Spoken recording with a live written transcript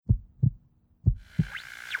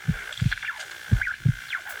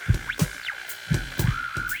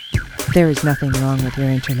There is nothing wrong with your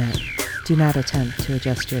internet. Do not attempt to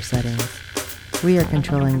adjust your settings. We are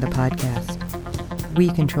controlling the podcast. We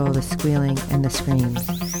control the squealing and the screams.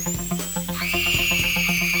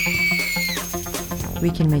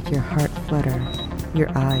 We can make your heart flutter, your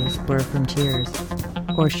eyes blur from tears,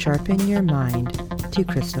 or sharpen your mind to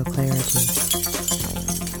crystal clarity.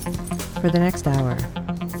 For the next hour,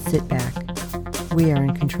 sit back. We are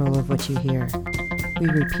in control of what you hear. We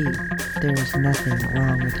repeat, there is nothing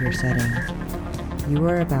wrong with your settings. You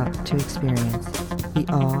are about to experience the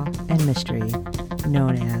awe and mystery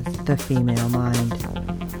known as the female mind.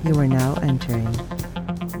 You are now entering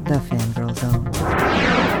the Fangirl Zone.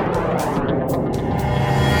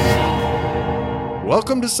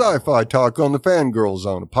 Welcome to Sci-Fi Talk on the Fangirl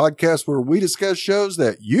Zone, a podcast where we discuss shows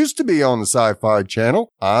that used to be on the Sci-Fi Channel.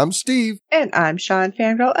 I'm Steve. And I'm Sean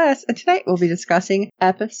Fangirl S. And tonight we'll be discussing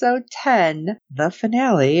episode 10, the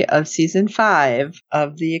finale of season 5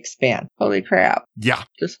 of The Expanse. Holy crap. Yeah.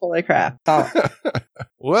 Just holy crap. Oh.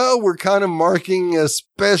 Well, we're kind of marking a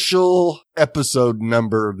special episode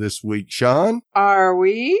number this week, Sean. Are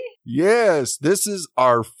we? Yes, this is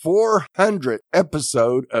our 400th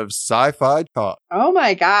episode of Sci-Fi Talk. Oh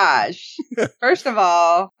my gosh. First of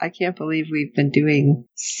all, I can't believe we've been doing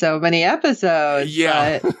so many episodes.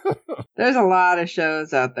 Yeah. But there's a lot of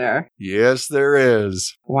shows out there. Yes, there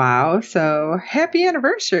is. Wow. So happy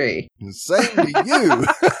anniversary. Same to you.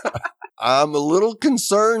 I'm a little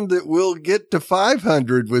concerned that we'll get to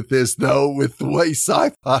 500 with this, though, with the way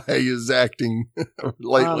Sci-Fi is acting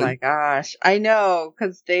lately. Oh my gosh. I know,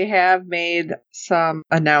 because they have made some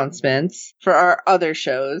announcements for our other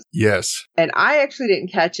shows. Yes. And I actually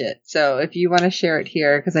didn't catch it. So if you want to share it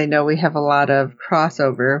here, because I know we have a lot of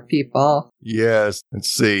crossover people. Yes. Let's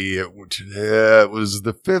see. It was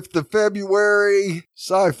the 5th of February.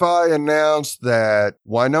 Sci-Fi announced that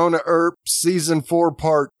Wynonna Earp Season 4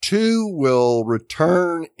 Part 2 will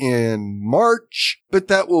return in March, but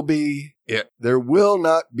that will be it. There will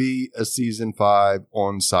not be a Season 5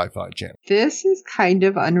 on Sci-Fi Channel. This is kind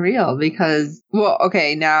of unreal because, well,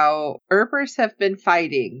 okay, now Earpers have been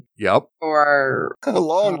fighting. Yep. For a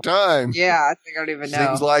long time. Yeah, I think I don't even know.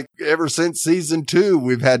 Seems like ever since Season 2,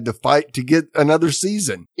 we've had to fight to get another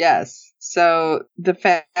season. Yes. So the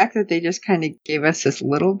fact that they just kind of gave us this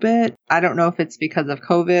little bit, I don't know if it's because of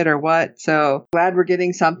COVID or what. So glad we're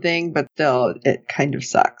getting something, but still, it kind of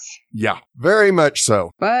sucks. Yeah, very much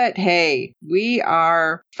so. But hey, we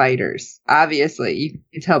are fighters. Obviously, you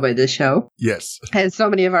can tell by this show. Yes. And so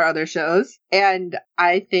many of our other shows. And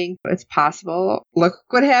I think it's possible. Look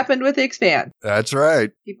what happened with The Expanse. That's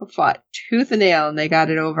right. People fought tooth and nail and they got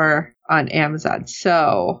it over on Amazon.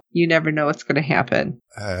 So you never know what's going to happen.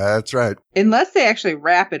 That's right. Unless they actually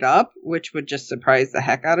wrap it up, which would just surprise the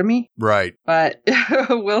heck out of me. Right. But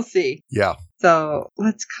we'll see. Yeah. So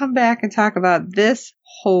let's come back and talk about this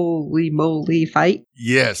holy moly fight.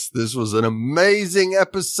 Yes, this was an amazing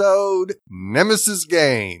episode. Nemesis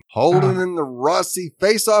game. Holden and the Rossi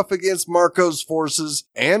face off against Marco's forces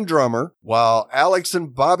and Drummer, while Alex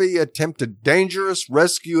and Bobby attempt a dangerous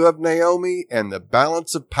rescue of Naomi, and the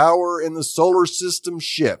balance of power in the solar system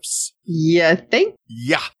shifts. You think?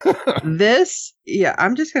 Yeah. I'm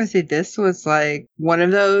just going to say this was like one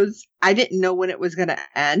of those. I didn't know when it was going to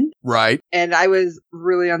end. Right. And I was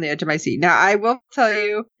really on the edge of my seat. Now, I will tell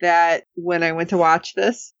you that when I went to watch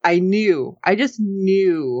this, I just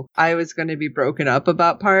knew I was going to be broken up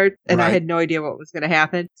about parts, and right. I had no idea what was going to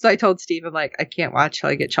happen. So I told Steve, I'm like, I can't watch till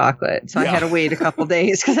I get chocolate. So I had to wait a couple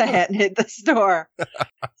days because I hadn't hit the store.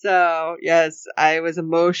 So, yes, I was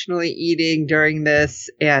emotionally eating during this,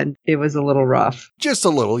 and it was a little rough. Just a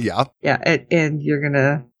little, yeah. Yeah, and you're going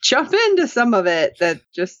to jump into some of it that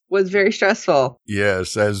just was very stressful.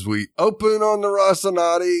 Yes, as we open on the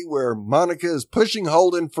Rocinante, where Monica is pushing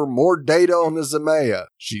Holden for more data on the Zemea.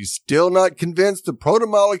 She's still not convinced the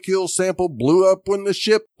protomolecule sample blew up when the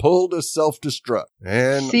ship pulled a self-destruct.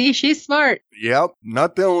 And see, she's smart. Yep,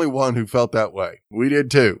 not the only one who felt that way. We did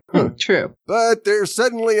too. True. But there's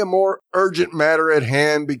suddenly a more urgent matter at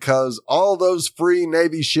hand because all those free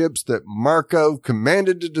Navy ships that Marco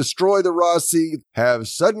commanded to destroy the Rossi have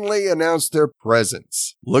suddenly announced their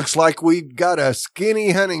presence. Looks like we've got a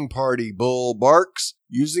skinny hunting party, Bull barks,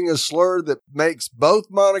 using a slur that makes both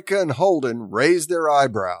Monica and Holden raise their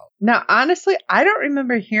eyebrow. Now, honestly, I don't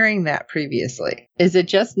remember hearing that previously. Is it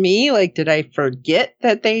just me? Like, did I forget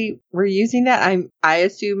that they were using that? I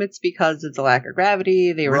assume it's because of the lack of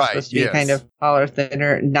gravity. They were supposed to be kind of taller,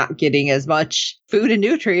 thinner, not getting as much food and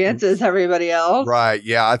nutrients as everybody else. Right.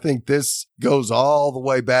 Yeah. I think this goes all the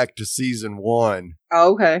way back to season 1.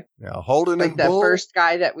 Oh, okay. Now, Holden like and the Bull. first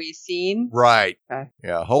guy that we've seen. Right. Okay.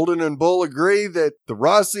 Yeah. Holden and Bull agree that the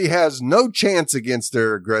Rossi has no chance against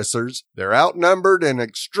their aggressors. They're outnumbered and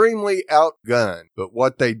extremely outgunned. But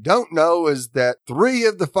what they don't know is that 3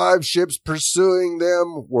 of the 5 ships pursuing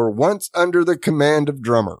them were once under the command of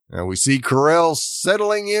Drummer. Now we see Corell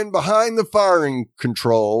settling in behind the firing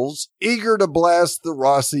controls, eager to blast the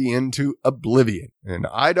Rossi into oblivion. And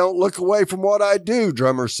I don't look away from what I do,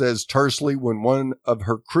 Drummer says tersely when one of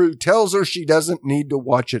her crew tells her she doesn't need to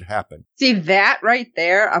watch it happen. See that right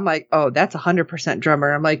there? I'm like, oh, that's 100%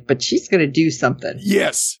 Drummer. I'm like, but she's going to do something.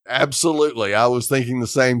 Yes, absolutely. I was thinking the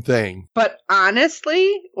same thing. But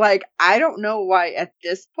honestly, like, I don't know why at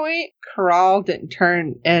this point Corral didn't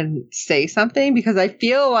turn and say something, because I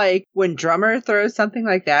feel like when Drummer throws something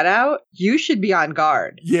like that out, you should be on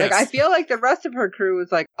guard. Yes. Like, I feel like the rest of her crew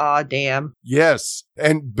was like, aw, damn. Yes.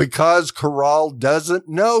 And because Corral doesn't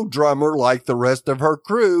know Drummer like the rest of her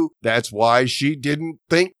crew, that's why she didn't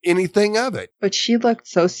think anything of it. But she looked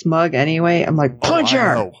so smug anyway. I'm like, punch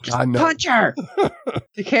her! I know. Punch her!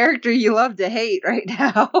 The character you love to hate right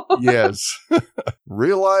now. Yes.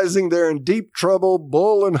 Realizing they're in deep trouble,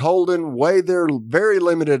 Bull and Holden weigh their very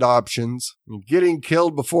limited options. Getting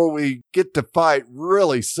killed before we get to fight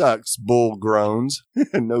really sucks, Bull groans.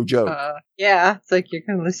 No joke. Yeah, it's like you're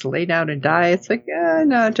going to just lay down and die. It's like,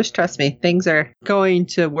 no, just trust me. Things are going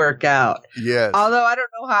to work out. Yes. Although I don't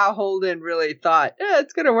know how Holden really thought,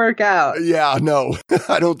 it's going to work out. Yeah, no,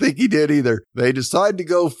 I don't think he did either. They decide to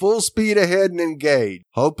go full speed ahead and engage,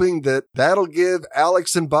 hoping that that'll give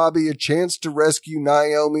Alex and Bobby a chance to rescue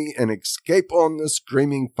Naomi and escape on the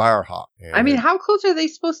screaming Firehawk. And I mean, how close are they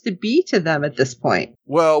supposed to be to them at this point?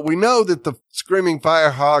 well, we know that the screaming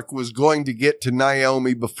Firehawk was going to get to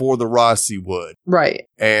Naomi before the Rossi would. Right.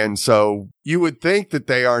 And so you would think that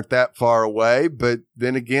they aren't that far away, but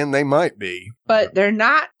then again, they might be. But they're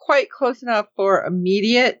not quite close enough for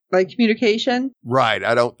immediate, like, communication. Right.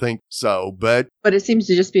 I don't think so, but But it seems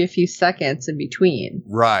to just be a few seconds in between.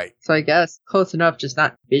 right. So I guess close enough, just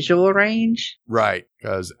not visual range. Right,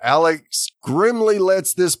 because Alex grimly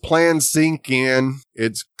lets this plan sink in.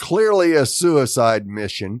 It's clearly a suicide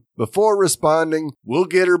mission. Before responding, "We'll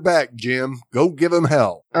get her back, Jim. Go give him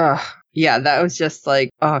hell." Ugh. Yeah, that was just like,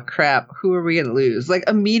 oh crap, who are we going to lose? Like,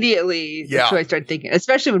 immediately, Yeah. that's what I started thinking.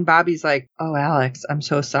 Especially when Bobby's like, oh, Alex, I'm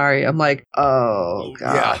so sorry. I'm like, oh,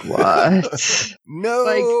 God, what? No.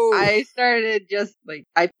 Like, I started just, like,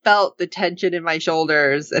 I felt the tension in my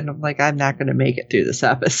shoulders, and I'm like, I'm not going to make it through this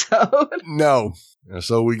episode. No.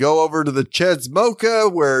 So we go over to the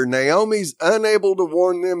Chesmoka, where Naomi's unable to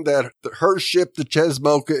warn them that her ship, the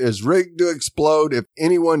Chesmoka, is rigged to explode if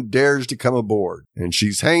anyone dares to come aboard. And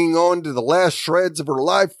she's hanging on to the last shreds of her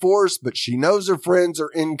life force, but she knows her friends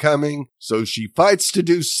are incoming, so she fights to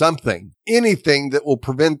do something, anything that will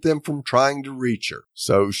prevent them from trying to reach her.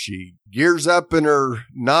 So she gears up in her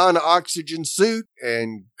non-oxygen suit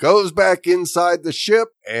and goes back inside the ship,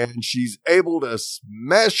 and she's able to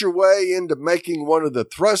smash her way into making one of the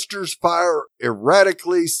thrusters fire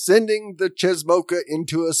erratically, sending the Chesmoka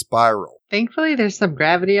into a spiral. Thankfully, there's some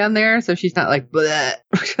gravity on there, so she's not like, bleh,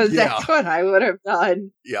 because Yeah. that's what I would have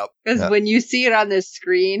done. Yep. Because when you see it on this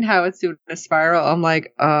screen, how it's doing a spiral, I'm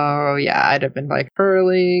like, oh, yeah, I'd have been like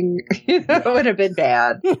hurling. It would have been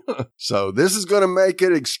bad. So this is going to make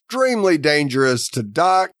it extremely dangerous to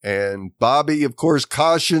dock. And Bobby, of course,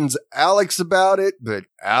 cautions Alex about it, but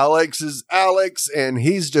Alex is Alex and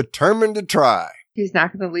he's determined to try. He's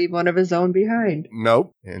not going to leave one of his own behind.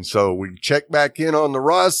 Nope. And so we check back in on the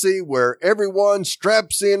Rossi, where everyone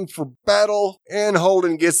straps in for battle, and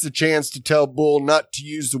Holden gets the chance to tell Bull not to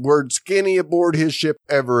use the word skinny aboard his ship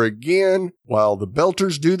ever again, while the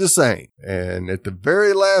Belters do the same. And at the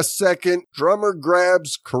very last second, Drummer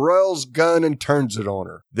grabs Corell's gun and turns it on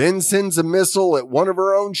her, then sends a missile at one of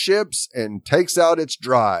her own ships and takes out its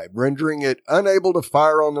drive, rendering it unable to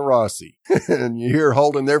fire on the Rossi. And you hear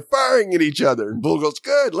Holden, they're firing at each other. And Bull goes,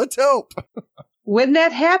 good, let's help. When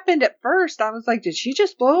that happened at first, I was like, did she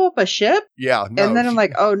just blow up a ship? Yeah. No, And then I'm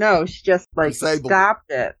like, oh no, she just like disabled stopped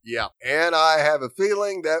it. yeah. And I have a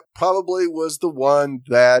feeling that probably was the one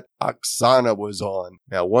that Oksana was on.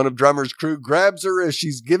 Now, one of Drummer's crew grabs her as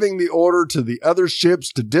she's giving the order to the other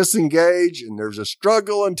ships to disengage, and there's a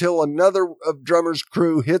struggle until another of Drummer's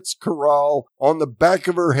crew hits Corral on the back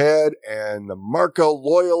of her head, and the Marco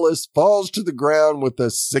loyalist falls to the ground with a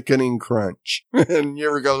sickening crunch. And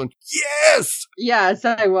you're going, yes! Yes,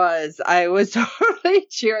 I was. I was totally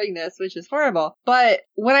cheering this, which is horrible. But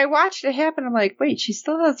when I watched it happen, I'm like, wait, she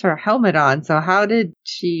still has her helmet on. So how did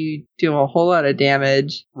she do a whole lot of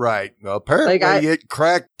damage? Right. Well, apparently it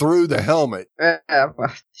cracked through the helmet.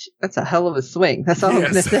 That's a hell of a swing. That's all I'm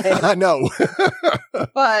going to say. I know.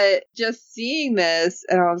 But just seeing this,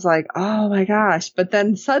 and I was like, oh my gosh. But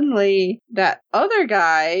then suddenly that other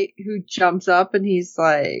guy who jumps up and he's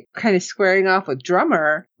like kind of squaring off with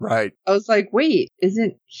Drummer. Right. I was like, wait,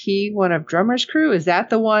 isn't he one of Drummer's crew? Is that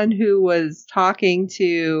the one who was talking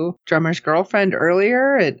to Drummer's girlfriend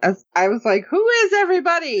earlier? And I was like, who is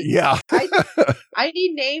everybody? Yeah. I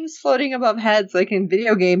need names floating above heads like in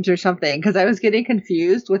video games or something, because I was getting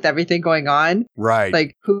confused with everything going on. Right.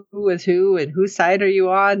 Like who is who and whose side are you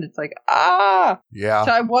on? It's like, Yeah.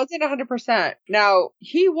 So I wasn't 100%. Now,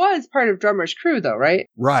 he was part of Drummer's crew though, right?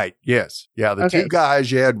 Right. Yes. Yeah. The two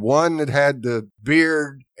guys, you had one that had the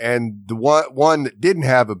beard and the one that didn't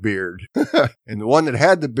have a beard. And the one that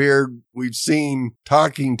had the beard, we've seen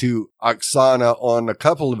talking to Oksana on a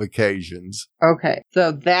couple of occasions. Okay.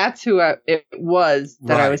 So that's who it was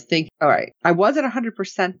that I was thinking. All right. I wasn't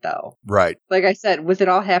 100% though. Right. Like I said, with it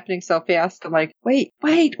all happening so fast, I'm like, wait.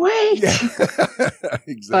 Yeah.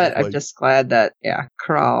 Exactly. But I'm just glad that,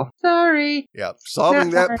 Crawl. Sorry. Yeah. Solving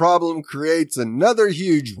that problem creates another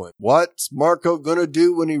huge one. What's Marco gonna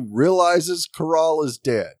do when he realizes Corral is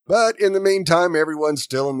dead? But in the meantime, everyone's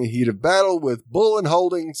still in the heat of battle, with Bull and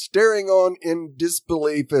Holding staring on in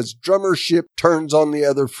disbelief as Drummer's ship turns on the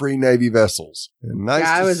other Free Navy vessels. And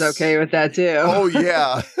I was okay with that too. Oh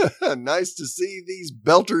yeah. Nice to see these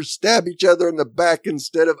belters stab each other in the back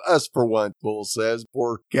instead of us for once, Bull says,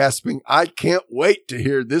 before gasping, I can't wait to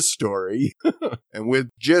hear this story. And with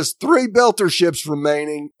just 3 belter ships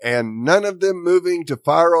remaining and none of them moving to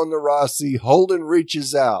fire on the Rossi, Holden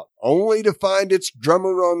reaches out, only to find its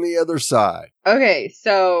Drummer on the other side. Okay,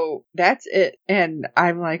 so that's it. And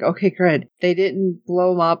I'm like, okay, good. They didn't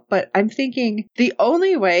blow him up, but I'm thinking the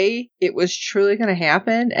only way it was truly going to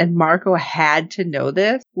happen, and Marco had to know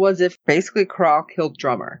this, was if basically Crawl killed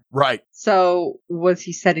Drummer. Right. So was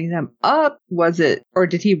he setting them up? Was it, or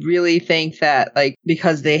did he really think that, like,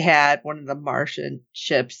 because they had one of the Martian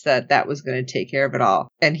ships that was going to take care of it all?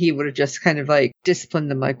 And he would have just kind of like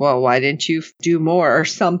disciplined them, like, well, why didn't you do more or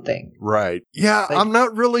something? Right. Yeah, like, I'm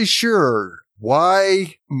not really sure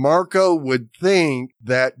why Marco would think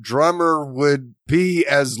that Drummer would be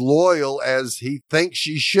as loyal as he thinks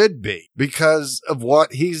she should be because of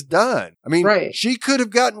what he's done. I mean, she could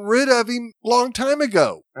have gotten rid of him long time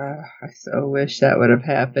ago. I so wish that would have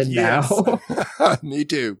happened now. Me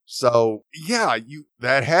too. So, yeah,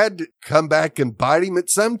 that had to come back and bite him at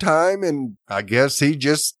some time. And I guess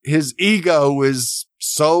his ego is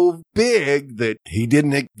so big that he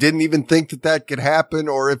didn't even think that could happen.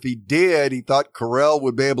 Or if he did, he thought Corell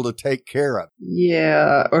would be able to take care of it.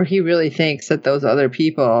 Yeah. Or he really thinks that those other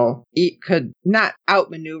people could not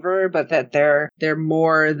outmaneuver, but that they're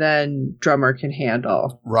more than Drummer can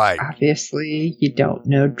handle. Right. Obviously, you don't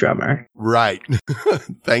know Drummer. Right.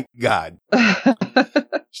 Thank God.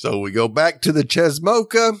 So we go back to the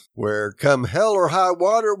Chesmoka, where come hell or high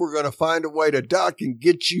water, we're going to find a way to dock and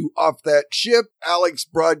get you off that ship. Alex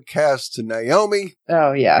broadcasts to Naomi.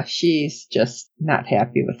 Oh, yeah. She's just not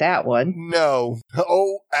happy with that one. No.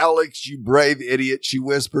 Oh, Alex, you brave idiot, she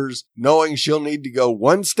whispers, knowing she'll need to go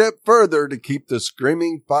one step further to keep the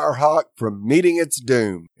screaming Firehawk from meeting its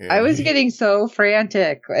doom. And I was getting so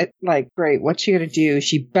frantic. Like, great, what's she going to do?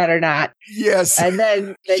 She better not. Yes. And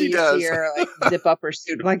then you does. see her like zip up her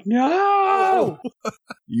suit. I'm like, no!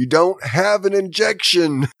 You don't have an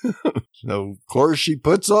injection. So, of course, she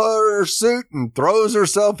puts on her suit and throws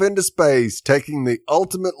herself into space, taking the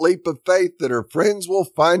ultimate leap of faith that her friends will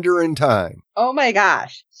find her in time. Oh my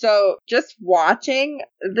gosh. So just watching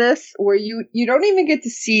this where you don't even get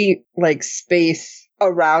to see like space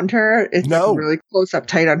around her. It's like really close up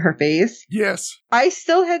tight on her face. Yes. I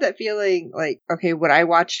still had that feeling like, okay, when I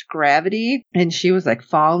watched Gravity and she was like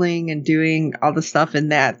falling and doing all the stuff in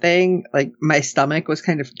that thing, like my stomach was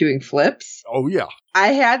kind of doing flips. Oh yeah. I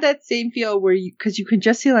had that same feel where because you can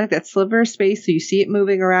just see like that sliver of space, so you see it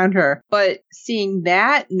moving around her. But seeing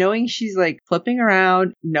that, knowing she's like flipping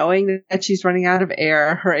around, knowing that she's running out of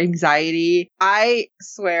air, her anxiety, I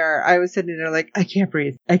swear I was sitting there like, I can't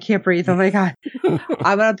breathe. Oh my God.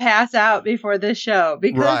 I'm going to pass out before this show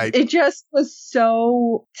because it just was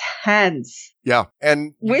so tense. Yeah.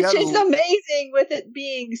 And which is amazing with it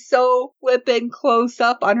being so flippin' close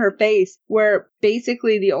up on her face, where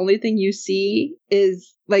basically the only thing you see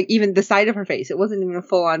is like even the side of her face. It wasn't even a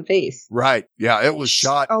full on face. Right. Yeah, it was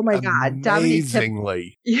shot Oh my God.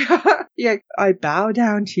 amazingly. Yeah. Yeah. I bow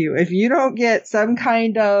down to you. If you don't get some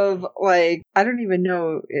kind of like, I don't even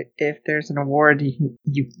know if there's an award you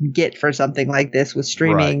can get for something like this with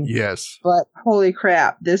streaming. Right. Yes. But holy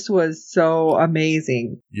crap, this was so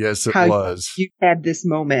amazing. Yes, it How was. You had this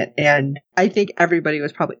moment, and I think everybody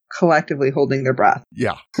was probably collectively holding their breath.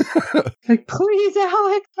 Yeah. Like, please,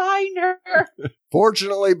 Alex, find her.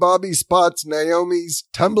 Fortunately, Bobby spots Naomi's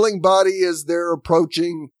tumbling body as they're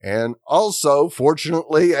approaching. And also,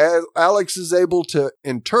 fortunately, Alex is able to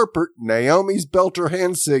interpret Naomi's belter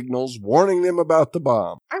hand signals, warning them about the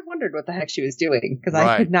bomb. I wondered what the heck she was doing because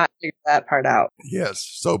Right. I could not figure that part out. Yes.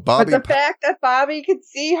 So Bobby. But the fact that Bobby could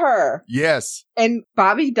see her. Yes. And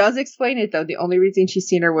Bobby does explain it, though. The only reason she's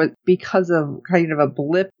seen her was because of kind of a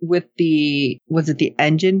blip with was it the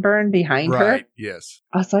engine burn behind her? Right. Yes.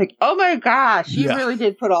 I was like, oh my gosh, she Yeah. really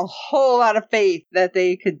did put a whole lot of faith that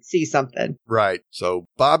they could see something. Right. So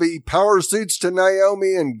Bobby power suits to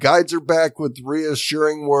Naomi and guides her back with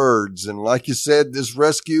reassuring words. And like you said, this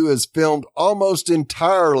rescue is filmed almost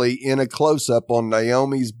entirely in a close-up on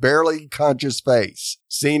Naomi's barely conscious face,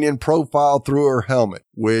 seen in profile through her helmet,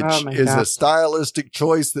 which is a stylistic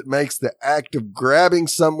choice that makes the act of grabbing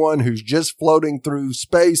someone who's just floating through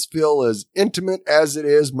space feel as intimate as it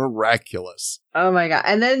is miraculous. Oh my God.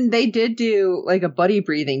 And then they did do like a buddy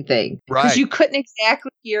breathing thing. Right. Because you couldn't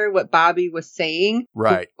exactly hear what Bobby was saying.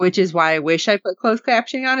 Right. Which is why I wish I put closed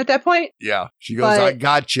captioning on at that point. Yeah. She goes, I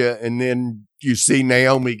gotcha. And then you see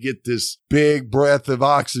Naomi get this big breath of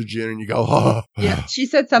oxygen and you go, oh. Yeah. She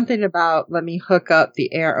said something about, let me hook up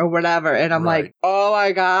the air or whatever. And I'm like, oh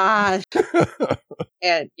my gosh.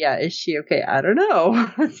 And yeah, is she okay? I don't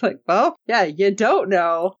know. It's like, well, yeah, you don't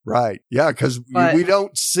know. Right. Yeah. Because we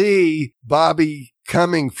don't see Bobby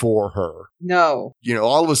coming for her. No. You know,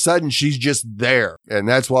 all of a sudden she's just there. And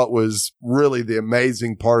that's what was really the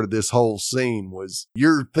amazing part of this whole scene was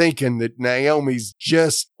you're thinking that Naomi's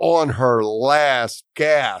just on her last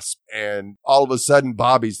gasp and all of a sudden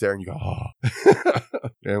Bobby's there and you go, oh.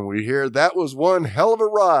 And we hear that was one hell of a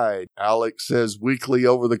ride. Alex says weakly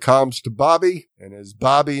over the comms to Bobby. And as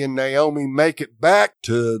Bobby and Naomi make it back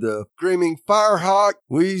to the Screaming Firehawk,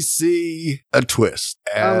 we see a twist.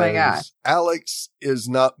 Oh my God. Alex is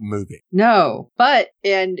not moving. No,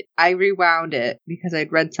 and I rewound it because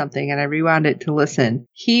I'd read something and I rewound it to listen.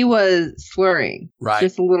 He was slurring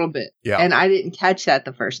just a little bit. Yeah. And I didn't catch that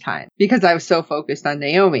the first time because I was so focused on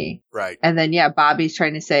Naomi. Right. And then, Bobby's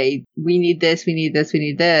trying to say, we need this, we need this, we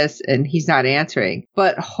need this. And he's not answering.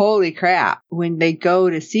 But holy crap, when they go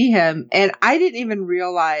to see him, and I didn't even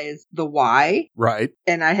realize the why. Right.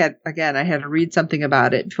 And I had to read something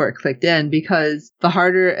about it before it clicked in because the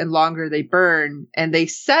harder and longer they burn, and they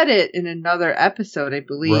said it in another episode, I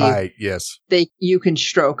believe. Right. Yes. You can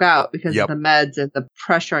stroke out because of the meds and the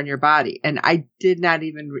pressure on your body. And I did not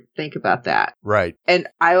even think about that. Right. And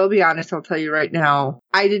I will be honest, I'll tell you right now,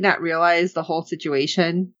 I did not realize the whole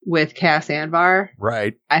situation with Cass Anvar.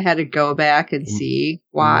 Right. I had to go back and see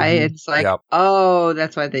why. It's like, oh,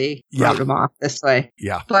 that's why they wrote him off this way.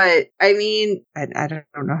 Yeah. But I mean, I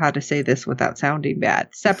don't know how to say this without sounding bad.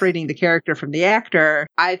 Separating the character from the actor,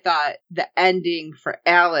 I thought the ending for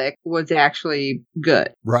Alex was actually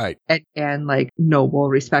good. Right. And like noble,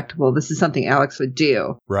 respectable. This is something Alex would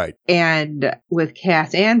do. Right. And with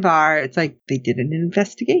Cass Anvar, it's like they did an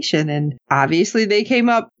investigation and obviously they came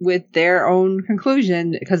up with their own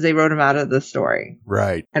conclusion because they wrote him out of the story.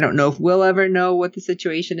 Right. I don't know if we'll ever know what the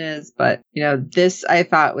situation is, but this I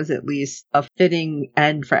thought was at least a fitting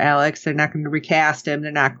end for Alex. They're not going to recast him.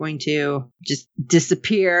 They're not going to just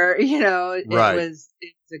disappear. Right.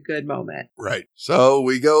 It's a good moment. Right. So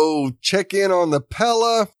we go check in on the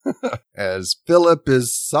Pella as Philip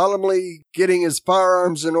is solemnly getting his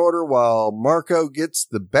firearms in order while Marco gets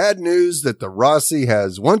the bad news that the Rossi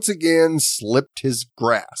has once again slipped his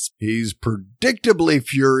grasp. He's predictably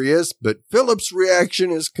furious, but Philip's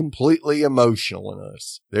reaction is completely emotional in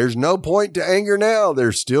us. There's no point to anger now.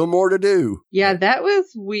 There's still more to do. Yeah, that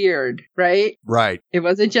was weird, right? Right. It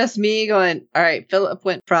wasn't just me going, all right, Philip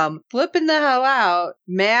went from flipping the hell out,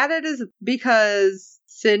 mad at because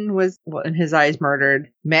Sin was, in his eyes, murdered.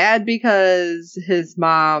 Mad because his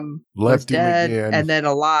mom left was dead him again. And then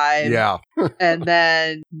alive. Yeah. And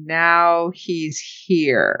then now he's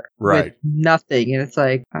here with nothing. And it's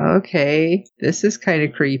like, okay, this is kind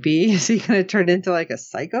of creepy. Is he going to turn into like a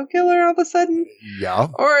psycho killer all of a sudden? Yeah.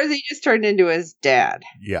 Or is he just turned into his dad?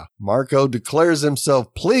 Yeah. Marco declares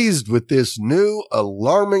himself pleased with this new,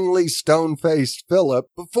 alarmingly stone-faced Philip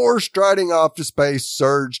before striding off to space.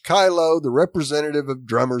 Serge Kylo, the representative of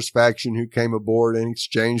Drummer's faction who came aboard in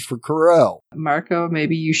exchange for Corell. Marco,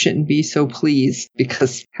 maybe you shouldn't be so pleased,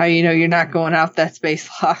 because how you know you're not going out that space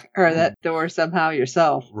lock or that door somehow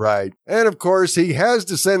yourself. Right. And of course, he has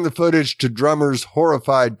to send the footage to Drummer's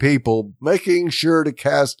horrified people, making sure to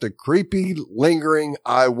cast a creepy, lingering,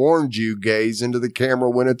 I warned you gaze into the camera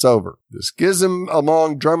when it's over. The schism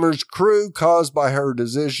among Drummer's crew caused by her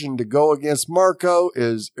decision to go against Marco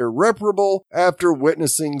is irreparable after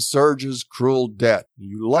witnessing Surge's cruel death.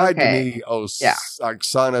 You lied to me,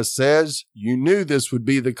 Oksana says. You knew this would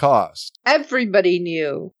be the cost. Everybody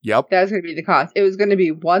knew. Yep. That was going to be the cost. It was going to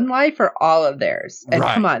be one life or all of theirs. And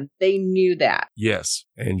come on, they knew that. Yes.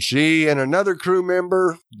 And she and another crew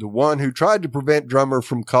member, the one who tried to prevent Drummer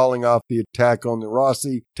from calling off the attack on the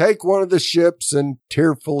Rossi, take one of the ships and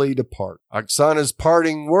tearfully depart. Oksana's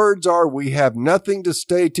parting words are, we have nothing to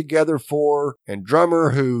stay together for, and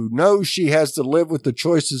Drummer, who knows she has to live with the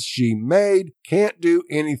choices she made, can't do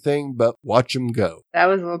anything but watch him go. That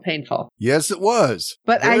was a little painful. Yes, it was.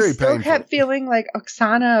 But Very I still painful. kept feeling like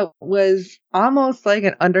Oksana was almost like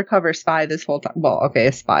an undercover spy this whole time. Well, okay,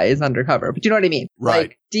 a spy is undercover, but you know what I mean? Right.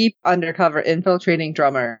 Like deep undercover infiltrating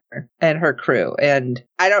Drummer and her crew. And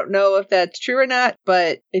I don't know if that's true or not,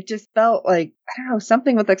 but it just felt like, I don't know,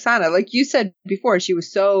 something with Oksana. Like you said before, she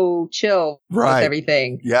was so chill with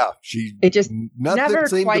everything. Yeah. It just nothing never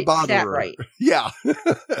seemed quite to bother sat her. right. Yeah.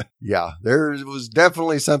 Yeah. There was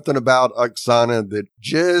definitely something about Oksana that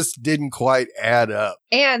just didn't quite add up.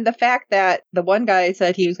 And the fact that the one guy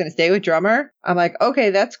said he was going to stay with Drummer, I'm like, okay,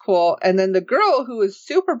 that's cool. And then the girl who was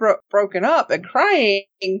super broken up and crying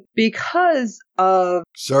because of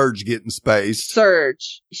Surge getting space.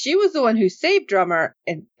 Surge. She was the one who saved Drummer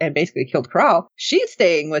and basically killed Corral. She's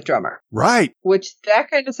staying with Drummer. Right. Which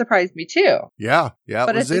that kind of surprised me too. Yeah. Yeah.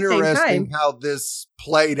 But It was at the same interesting time, how this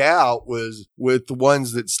played out was with the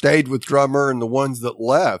ones that stayed with Drummer and the ones that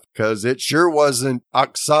left, because it sure wasn't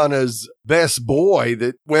Oksana's best boy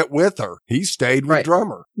that went with her. He stayed with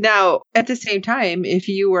Drummer. Now, at the same time, if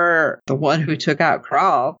you were the one who took out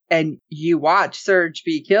Corral and you watched Surge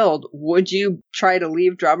be killed, would you try to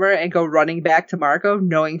leave Drummer and go running back to Marco,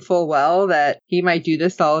 knowing full well that he might do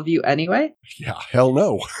this to all of you anyway? Yeah, hell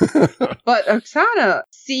no. But Oksana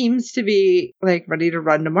seems to be like ready to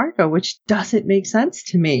run to Marco, which doesn't make sense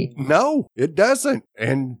to me. No, it doesn't.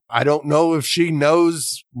 And I don't know if she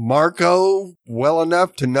knows Marco well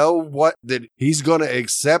enough to know that he's going to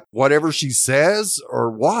accept whatever she says or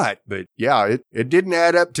what. But yeah, it didn't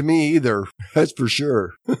add up to me either. That's for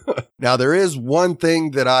sure. Now, there is one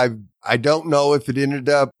thing that I don't know if it ended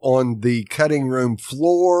up on the cutting room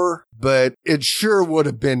floor, but it sure would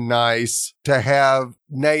have been nice to have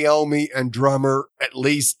Naomi and Drummer at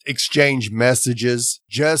least exchange messages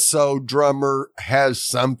just so Drummer has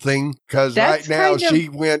something. Because right now she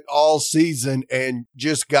went all season and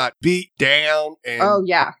just got beat down and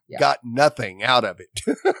got nothing out of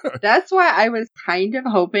it. That's why I was kind of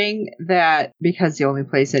hoping that, because the only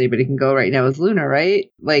place anybody can go right now is Luna, right?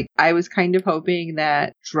 Like, I was kind of hoping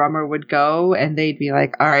that Drummer would go and they'd be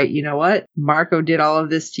like, all right, you know what? Marco did all of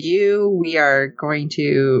this to you. We are going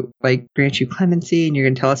to like grant you clemency and you're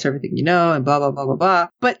going to tell us everything you know and blah, blah, blah, blah, blah.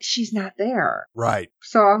 But she's not there. Right.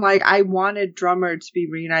 So I'm like, I wanted Drummer to be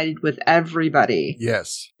reunited with everybody.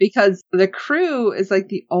 Yes. Because the crew is like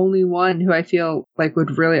the only one who I feel like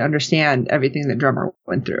would really understand everything that Drummer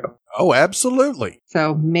went through. Oh, absolutely.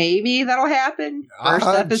 So maybe that'll happen. First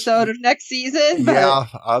episode of next season. But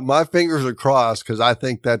yeah, my fingers are crossed because I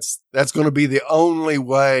think that's going to be the only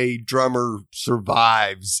way Drummer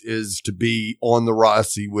survives is to be on the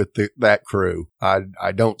Rossi with that crew.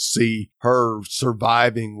 I don't see her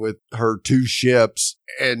surviving with her two ships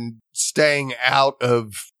and staying out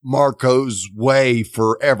of Marco's way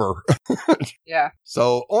forever. Yeah.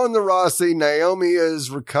 So on the Rossi, Naomi is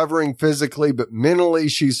recovering physically, but mentally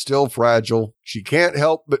she's still fragile. She can't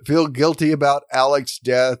help but feel guilty about Alex's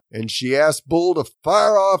death, and she asks Bull to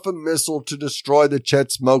fire off a missile to destroy the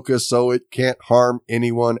Chetsmoka so it can't harm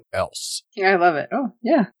anyone else. Yeah, I love it. Oh,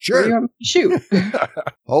 yeah. Sure. Where do you want me to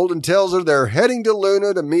shoot? Holden tells her they're heading to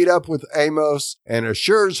Luna to meet up with Amos and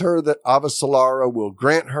assures her that Avasarala will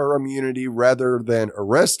grant her immunity rather than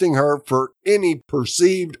arresting her for any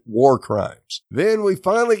perceived war crimes. Then we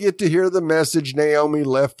finally get to hear the message Naomi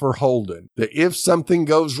left for Holden, the if something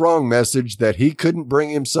goes wrong message that he couldn't bring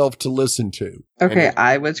himself to listen to. Okay,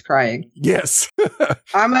 I was crying. Yes.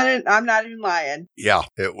 I'm not even lying. Yeah,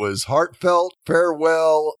 it was heartfelt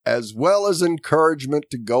farewell as well as encouragement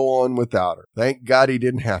to go on without her. Thank God he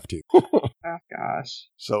didn't have to. Oh, gosh.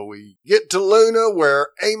 So we get to Luna where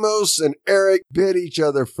Amos and Eric bid each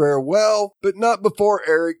other farewell, but not before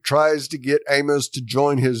Eric tries to get Amos to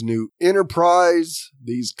join his new enterprise.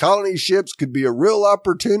 These colony ships could be a real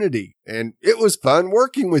opportunity, and it was fun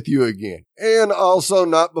working with you again. And also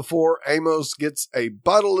not before Amos gets a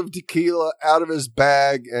bottle of tequila out of his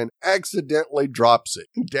bag and accidentally drops it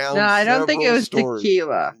down. No, I don't think it was stories.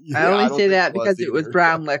 tequila. Yeah, I only don't say think that because it was either.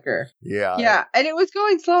 brown liquor. Yeah. Yeah, and it was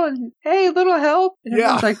going slow and, hey, little help. And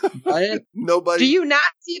everyone's like, what? Nobody. Do you not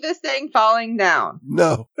see this thing falling down?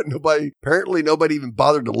 No, apparently nobody even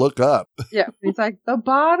bothered to look up. Yeah. He's like, the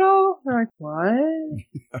bottle? They're like,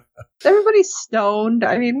 what? Everybody's stoned.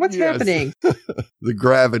 I mean, what's Yes. happening? The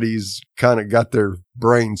gravity's kind of got their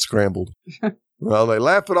brain scrambled. Well, they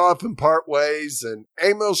laugh it off and part ways, and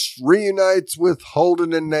Amos reunites with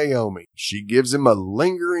Holden and Naomi. She gives him a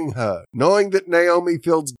lingering hug. Knowing that Naomi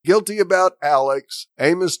feels guilty about Alex,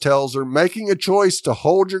 Amos tells her, making a choice to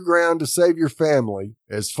hold your ground to save your family.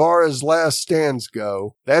 As far as last stands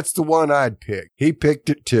go, that's the one I'd pick. He picked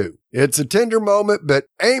it too. It's a tender moment, but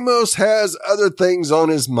Amos has other things on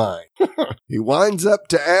his mind. He winds up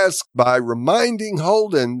to ask by reminding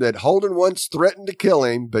Holden that Holden once threatened to kill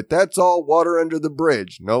him, but that's all water under the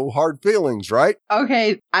bridge. No hard feelings, right?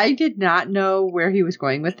 Okay, I did not know where he was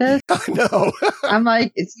going with this. I know. I'm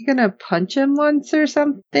like, is he going to punch him once or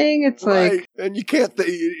something? It's Right. like, And you can't,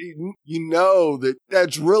 you know that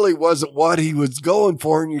that's really wasn't what he was going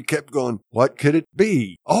for, and you kept going, what could it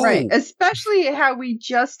be? Oh, right. Especially how we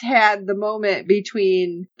just had the moment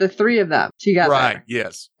between the three of them together. right,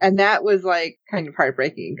 yes. And that was like kind of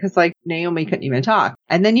heartbreaking because like Naomi couldn't even talk.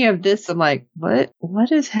 And then you have this. I'm like,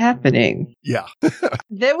 what is happening? Yeah.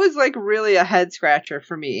 That was like really a head scratcher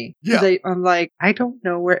for me. 'Cause Yeah. I'm like, I don't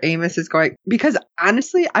know where Amos is going because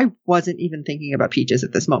honestly, I wasn't even thinking about Peaches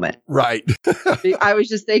at this moment. Right. I was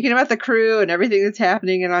just thinking about the crew and everything that's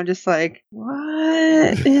happening. And I'm just like,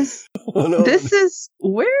 what is Oh, no. this? Is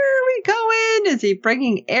where are we going? Is he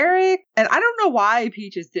bringing Eric? And I don't know why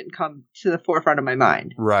Peaches didn't come to the forefront of my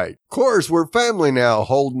mind. Right. Of course, we're family now,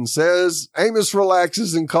 Holden says. Amos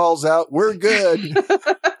relaxes and calls out, we're good.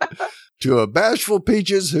 To a bashful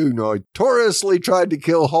Peaches who notoriously tried to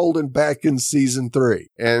kill Holden back in season 3.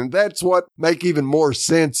 And that's what make even more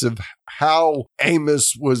sense of how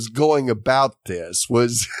Amos was going about this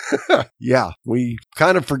was, yeah, we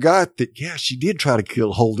kind of forgot that, yeah, she did try to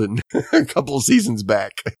kill Holden a couple of seasons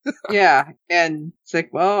back. Yeah. And it's like,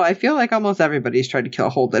 well, I feel like almost everybody's tried to kill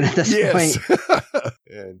Holden at this point.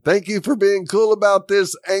 And thank you for being cool about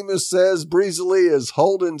this, Amos says breezily as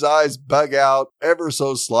Holden's eyes bug out ever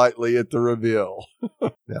so slightly at the reveal.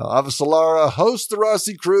 Now, Avasarala hosts the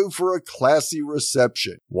Rossi crew for a classy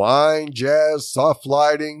reception. Wine, jazz, soft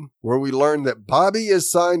lighting, where we learn that Bobby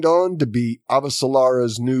is signed on to be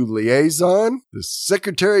Avasarala's new liaison. The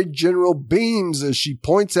Secretary General beams as she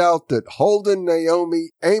points out that Holden, Naomi,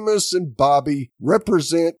 Amos, and Bobby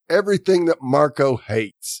represent everything that Marco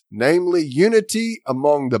hates, namely unity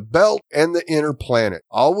among the Belt and the inner planet.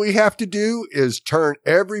 All we have to do is turn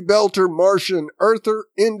every Belter, Martian, Earther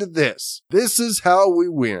into this. This is how we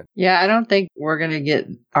win. Yeah, I don't think we're going to get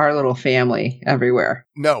our little family everywhere.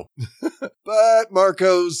 No. But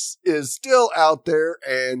Marcos is still out there,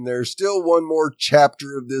 and there's still one more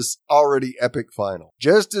chapter of this already epic final.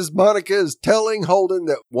 Just as Monica is telling Holden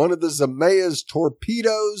that one of the Zamaya's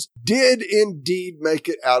torpedoes did indeed make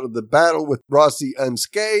it out of the battle with Rossi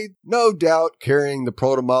unscathed, no doubt carrying the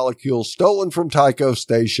protomolecule stolen from Tycho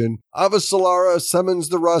Station, Avasarala summons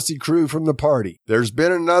the Rossi crew from the party. There's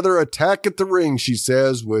been another attack at the ring, she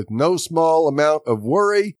says, with no small amount of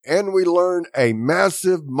worry, and we learn a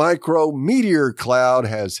massive micro meteor cloud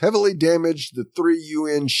has heavily damaged the 3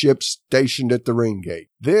 UN ships stationed at the ring gate.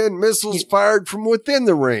 Then missiles fired from within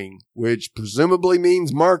the ring, which presumably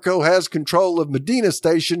means Marco has control of Medina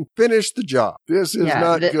Station, finished the job. This is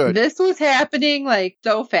not good. This was happening like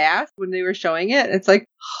so fast when they were showing it. It's like,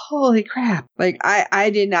 holy crap. Like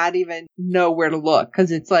I did not even know where to look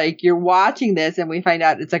because it's like you're watching this and we find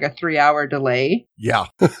out it's like a 3-hour delay. Yeah.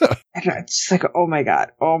 And it's just like, oh my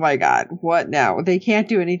God, what now? They can't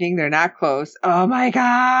do anything. They're not close. Oh my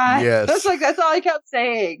God. Yes. That's all I kept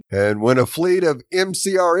saying. And when a fleet of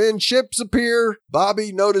MCRN ships appear,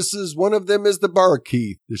 Bobby notices one of them is the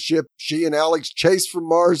Barkeith, the ship she and Alex chased from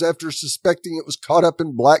Mars after suspecting it was caught up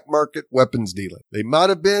in black market weapons dealing. They might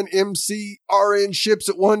have been MCRN ships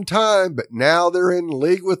at one time, but now they're in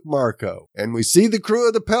league with Marco. And we see the crew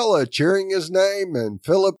of the Pella cheering his name and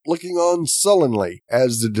Philip looking on sullenly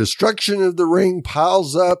as the destruction of the ring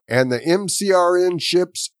piles up and the MCRN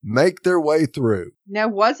ships make their way through. Now,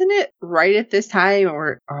 wasn't it right at this time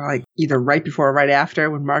or like either right before or right after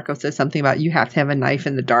when Marco says something about you have to have a knife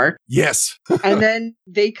in the dark? Yes. And then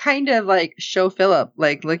they kind of like show Philip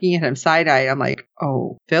like looking at him side-eyed. I'm like,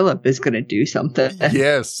 oh, Philip is going to do something.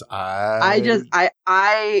 Yes.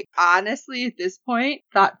 I honestly at this point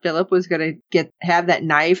thought Philip was going to have that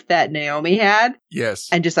knife that Naomi had. Yes.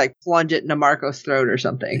 And just like plunge it into Marco's throat or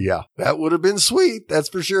something. Yeah. That would have been sweet. That's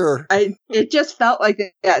for sure. It just felt like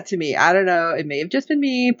that to me. I don't know. It may have just been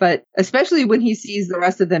me, but especially when he sees the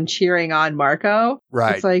rest of them cheering on Marco.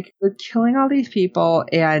 Right. It's like, we're killing all these people.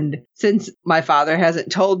 And since my father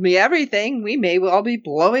hasn't told me everything, we may well be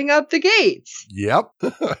blowing up the gates. Yep.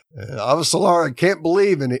 Avasarala can't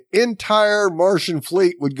believe an entire Martian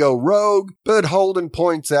fleet would go rogue, but Holden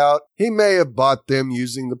points out he may have bought them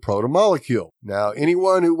using the protomolecule. Now,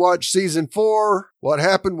 anyone who watched season 4, what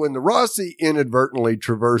happened when the Rossi inadvertently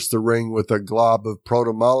traversed the ring with a glob of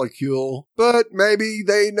protomolecule? But maybe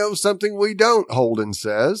they know something we don't, Holden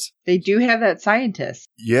says. They do have that scientist.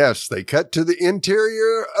 Yes, they cut to the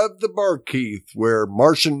interior of the Barkeith, where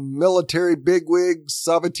Martian military bigwig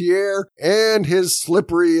Sabatier and his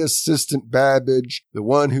slippery assistant Babbage, the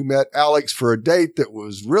one who met Alex for a date that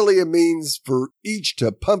was really a means for each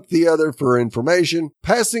to pump the other for information,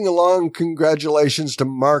 passing along congratulations to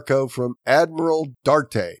Marco from Admiral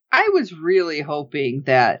Darte. I was really hoping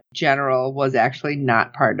that General was actually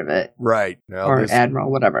not part of it. Right. Now or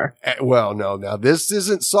Admiral, whatever. Well, no. Now, this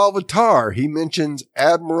isn't Salvatore. He mentions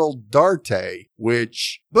Admiral Darte,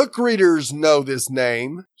 which book readers know this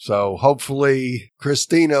name. So hopefully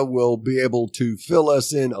Christina will be able to fill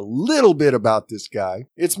us in a little bit about this guy.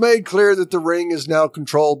 It's made clear that the ring is now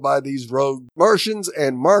controlled by these rogue Martians,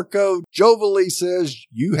 and Marco jovially says,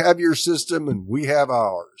 you have your system and we have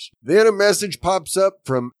ours. Then a message pops up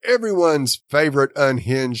from everyone's favorite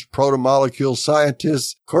unhinged protomolecule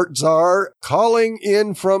scientist, Kurtzar, calling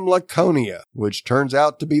in from Laconia, which turns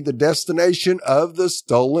out to be the destination of the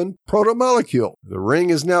stolen protomolecule. The ring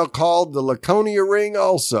is now called the Laconia Ring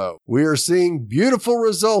also. We are seeing beautiful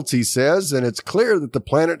results, he says, and it's clear that the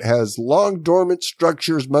planet has long dormant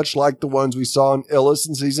structures much like the ones we saw in Ilus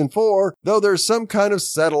in season 4, though there's some kind of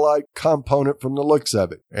satellite component from the looks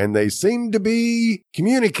of it. And they seem to be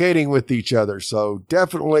communicating with each other, so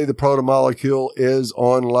definitely the protomolecule is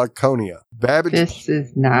on Laconia. Babbage. This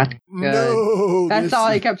is not good. No. That's all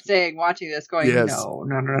I kept saying, watching this, going, yes.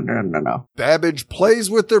 No. Babbage plays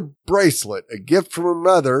with her bracelet, a gift from her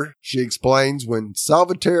mother, she explains, when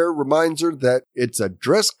Salvatore reminds her that it's a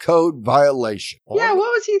dress code violation. Yeah,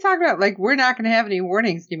 what was he talking about? Like, we're not going to have any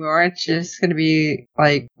warnings anymore. It's just going to be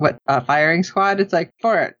like, what, a firing squad? It's like,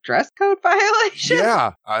 for a dress code violation?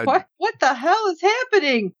 Yeah. What the hell is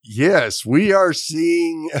happening? Yes, we are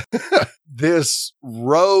seeing this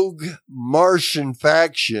rogue Martian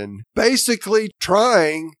faction basically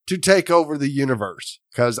trying to take over the universe.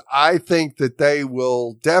 Because I think that they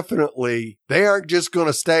will definitely, they aren't just going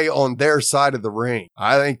to stay on their side of the ring.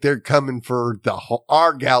 I think they're coming for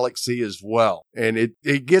our galaxy as well. And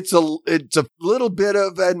it's a little bit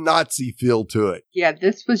of a Nazi feel to it. Yeah,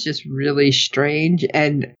 this was just really strange,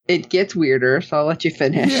 and it gets weirder, so I'll let you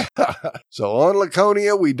finish. Yeah. So on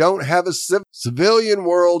Laconia, we don't have a civilian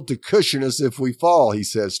world to cushion us if we fall, he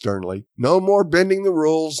says sternly. No more bending the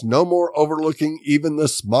rules, no more overlooking even the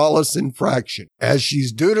smallest infraction. As she's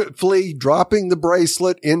dutifully dropping the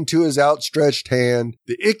bracelet into his outstretched hand,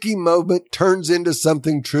 the icky moment turns into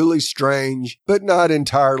something truly strange, but not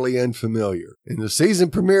entirely unfamiliar. In the season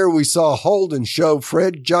premiere, we saw Holden show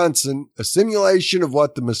Fred Johnson a simulation of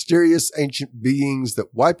what the mysterious ancient beings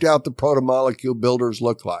that wiped out the protomolecule builders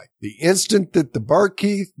look like. The instant that the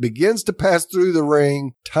Barkeith begins to pass through the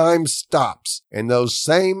ring, time stops, and those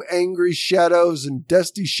same angry shadows and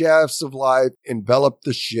dusty shafts of light envelop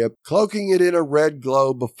the ship, cloaking it in a red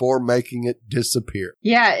glow before making it disappear.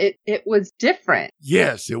 Yeah, it was different.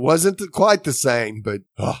 Yes, it wasn't quite the same, but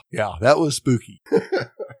yeah, that was spooky.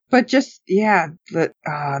 But just, yeah,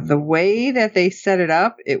 the way that they set it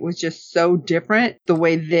up, it was just so different. The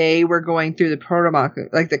way they were going through the protomolecule,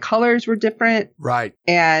 like the colors were different. Right.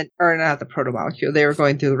 Or not the protomolecule, they were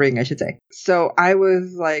going through the ring, I should say. So I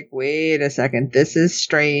was like, wait a second, this is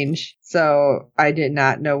strange. So I did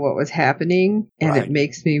not know what was happening, and It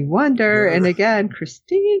makes me wonder. And again,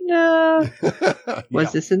 Christina,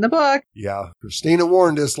 was this in the book? Yeah. Christina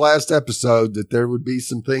warned us last episode that there would be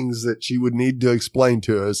some things that she would need to explain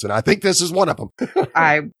to us, and I think this is one of them.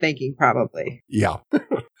 I'm thinking probably. Yeah.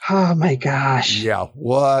 Oh my gosh. Yeah,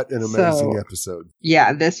 what an amazing episode.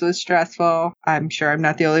 Yeah, this was stressful. I'm sure I'm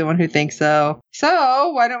not the only one who thinks so. So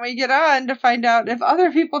why don't we get on to find out if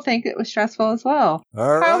other people think it was stressful as well?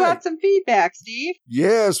 All right. How about some feedback, Steve?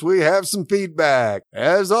 Yes, we have some feedback.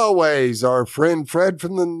 As always, our friend Fred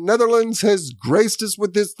from the Netherlands has graced us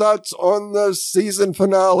with his thoughts on the season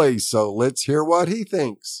finale. So let's hear what he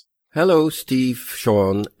thinks. Hello, Steve,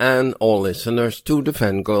 Sean, and all listeners to the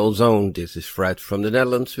Fangirl Zone. This is Fred from the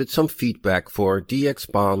Netherlands with some feedback for The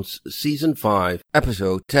Expanse Season 5,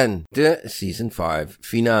 Episode 10, the Season 5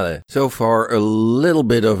 finale. So far, a little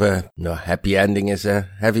bit of happy ending is a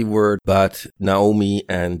heavy word, but Naomi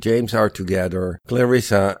and James are together,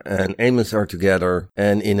 Clarissa and Amos are together,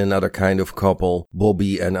 and in another kind of couple,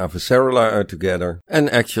 Bobby and Avasarala are together, and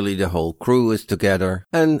actually the whole crew is together,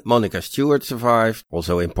 and Monica Stewart survived,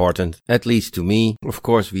 also important. At least to me. Of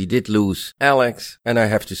course, we did lose Alex, and I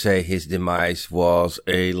have to say his demise was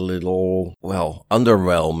a little,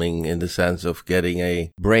 underwhelming in the sense of getting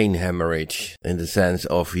a brain hemorrhage, in the sense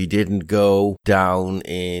of he didn't go down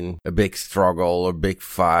in a big struggle or big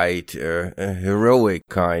fight, or a heroic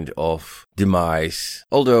kind of demise,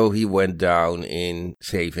 although he went down in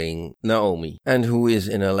saving Naomi. And who is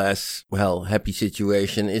in a less, happy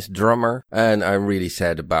situation is Drummer, and I'm really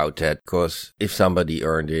sad about that, because if somebody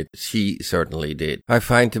earned it, she certainly did. I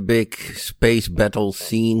find the big space battle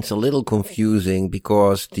scenes a little confusing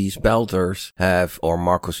because these belters have, or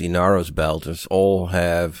Marcos Inaro's belters, all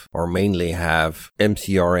have, or mainly have,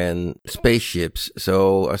 MCRN spaceships,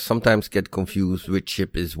 so I sometimes get confused which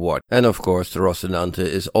ship is what. And of course, the Rocinante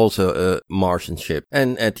is also a Martian ship.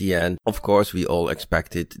 And at the end, of course, we all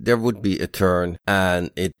expected there would be a turn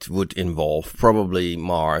and it would involve probably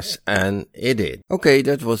Mars, and it did. Okay,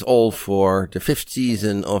 that was all for the 5th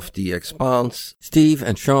season of The Expanse. Steve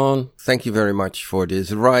and Sean, thank you very much for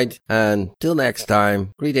this ride, and till next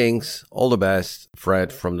time, greetings, all the best,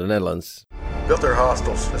 Fred from the Netherlands. Filter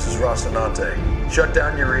hostiles, this is Rocinante. Shut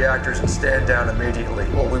down your reactors and stand down immediately,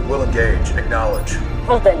 or we will engage. Acknowledge.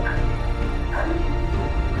 Holding.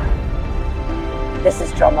 This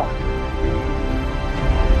is Drummer.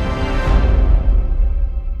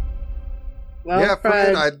 Well, yeah,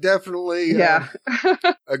 Fred, I definitely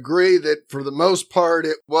agree that for the most part,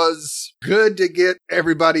 it was good to get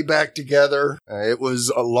everybody back together. It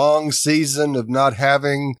was a long season of not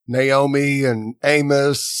having Naomi and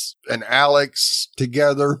Amos and Alex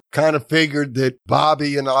together. Kind of figured that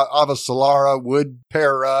Bobby and Avasarala would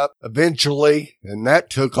pair up eventually, and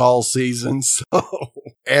that took all season. So,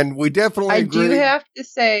 and we definitely agree. I do have to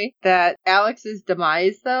say that Alex's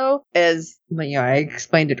demise, though, as I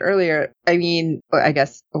explained it earlier, I mean, I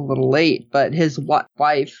guess a little late, but his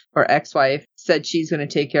wife or ex-wife said she's going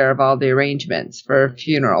to take care of all the arrangements for a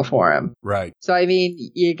funeral for him. Right. So, I mean,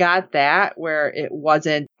 you got that where it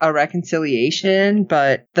wasn't a reconciliation,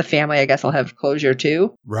 but the family, I guess, will have closure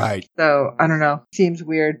too. Right. So, I don't know. Seems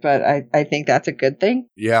weird, but I think that's a good thing.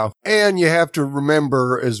 Yeah. And you have to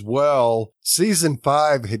remember as well, Season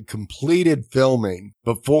 5 had completed filming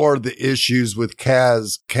before the issues with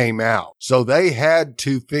Kaz came out. So they had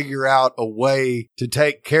to figure out a way to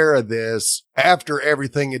take care of this after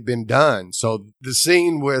everything had been done. So the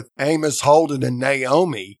scene with Amos, Holden, and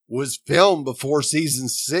Naomi was filmed before Season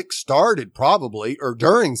 6 started, probably, or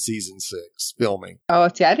during Season 6 filming. Oh,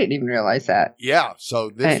 see, I didn't even realize that. Yeah. So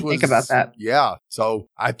this I didn't think about that. Yeah. So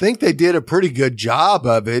I think they did a pretty good job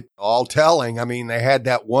of it, all telling. I mean, they had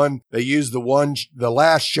that one, they used the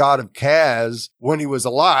last shot of Kaz when he was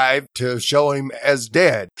alive to show him as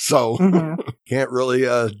dead. So can't really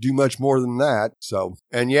do much more than that. So,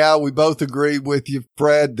 and yeah, we both agree with you,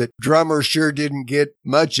 Fred, that Drummer sure didn't get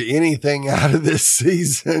much of anything out of this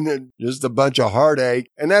season and just a bunch of heartache.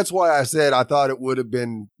 And that's why I said I thought it would have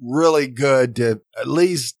been really good to at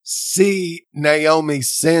least see Naomi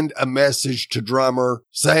send a message to Drummer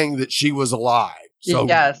saying that she was alive. So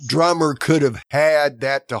yes. Drummer could have had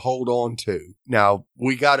that to hold on to. Now,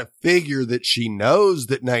 we got to figure that she knows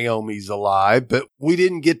that Naomi's alive, but we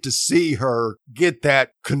didn't get to see her get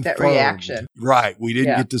that confirmed. That reaction. Right. We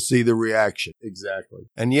didn't get to see the reaction. Exactly.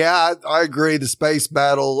 And yeah, I agree. The space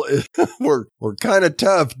battle, we're kind of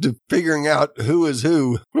tough to figuring out who is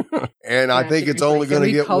who. And I think it's only going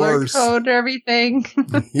to get worse. Code everything.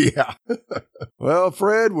 Yeah. Well,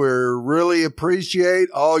 Fred, we really appreciate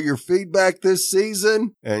all your feedback this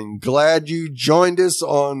season and glad you joined us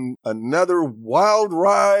on another wild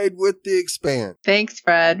ride with The Expanse. Thanks,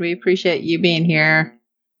 Fred. We appreciate you being here.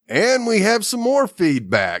 And we have some more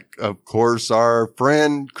feedback. Of course, our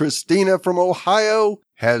friend Christina from Ohio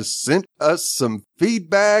has sent us some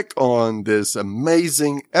feedback on this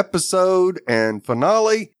amazing episode and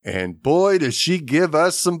finale. And boy, does she give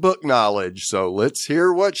us some book knowledge. So let's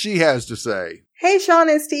hear what she has to say. Hey, Sean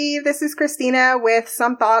and Steve, this is Christina with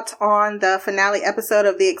some thoughts on the finale episode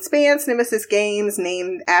of The Expanse, Nemesis Games,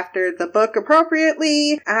 named after the book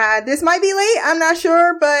appropriately. This might be late, I'm not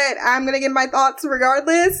sure, but I'm gonna give my thoughts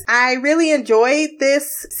regardless. I really enjoyed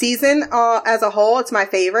this season as a whole. It's my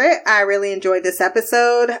favorite. I really enjoyed this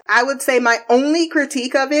episode. I would say my only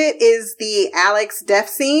critique of it is the Alex death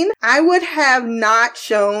scene. I would have not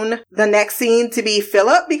shown the next scene to be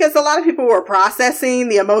Philip because a lot of people were processing.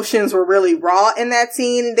 The emotions were really raw in that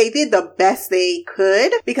scene. They did the best they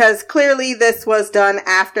could because clearly this was done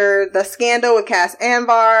after the scandal with Cass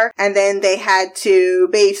Anvar, and then they had to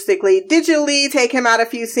basically digitally take him out a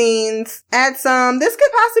few scenes, add some this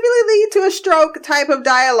could possibly lead to a stroke type of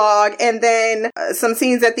dialogue, and then some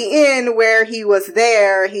scenes at the end where he was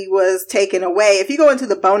there, he was taken away. If you go into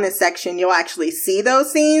the bonus section, you'll actually see those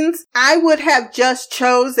scenes. I would have just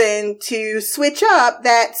chosen to switch up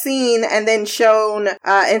that scene and then shown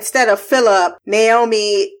instead of Philip,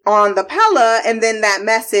 Naomi on the Pella, and then that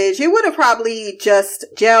message. It would have probably just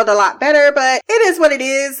gelled a lot better, but it is what it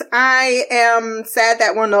is. I am sad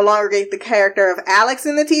that we'll no longer get the character of Alex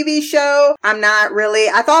in the TV show.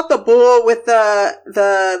 I thought the bull with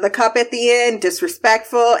the cup at the end,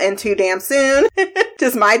 disrespectful and too damn soon.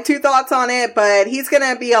 Just my 2 thoughts on it, but he's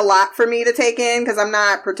gonna be a lot for me to take in because I'm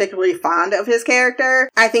not particularly fond of his character.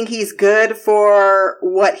 I think he's good for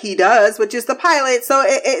what he does, which is the pilot, so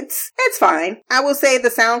it's fine. I will say the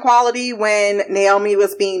sound quality when Naomi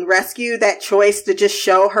was being rescued, that choice to just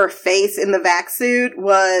show her face in the vac suit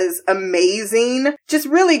was amazing. Just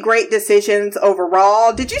really great decisions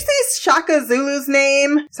overall. Did you see Shaka Zulu's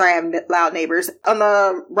name? Sorry, I have loud neighbors. On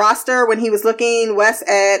the roster when he was looking west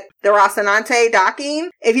at the Rocinante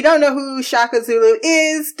docking. If you don't know who Shaka Zulu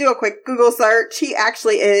is, do a quick Google search. He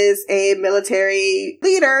actually is a military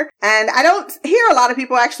leader, and I don't hear a lot of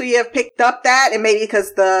people actually have picked up that, and maybe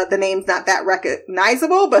because the name's not that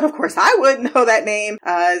recognizable, but of course I would know that name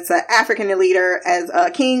as an African leader, as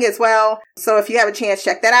a king as well. So if you have a chance,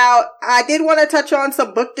 check that out. I did want to touch on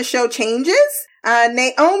some book to show changes.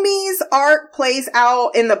 Naomi's arc plays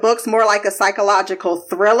out in the books more like a psychological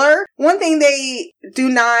thriller. One thing they do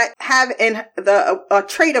not have in a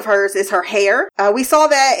trait of hers is her hair. We saw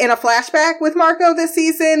that in a flashback with Marco this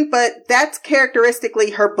season, but that's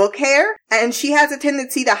characteristically her book hair, and she has a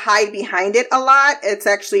tendency to hide behind it a lot. It's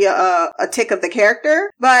actually a tick of the character,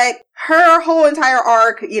 but her whole entire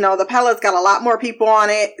arc, the Pella's got a lot more people on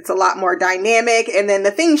it. It's a lot more dynamic. And then the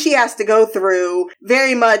things she has to go through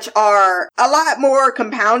very much are a lot more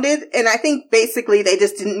compounded. And I think basically they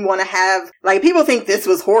just didn't want to have, people think this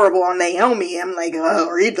was horrible on Naomi. I'm like, oh,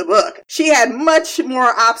 read the book. She had much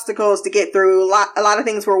more obstacles to get through. A lot of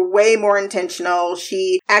things were way more intentional.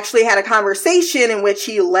 She actually had a conversation in which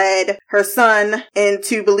she led her son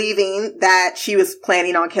into believing that she was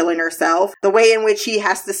planning on killing herself. The way in which he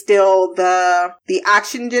has to still the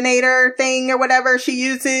oxygenator thing or whatever she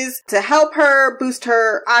uses to help her boost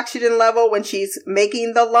her oxygen level when she's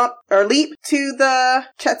making the leap to the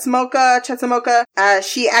Chetzemoka.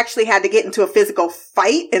 She actually had to get into a physical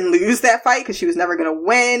fight and lose that fight because she was never going to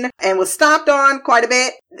win and was stomped on quite a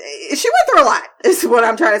bit. She went through a lot, is what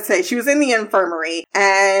I'm trying to say. She was in the infirmary,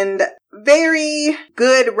 and very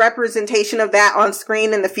good representation of that on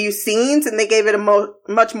screen in the few scenes, and they gave it a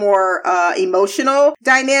much more emotional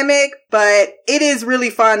dynamic. But it is really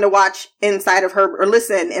fun to watch inside of her, or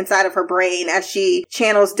listen inside of her brain as she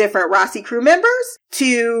channels different Rossi crew members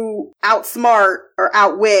to outsmart or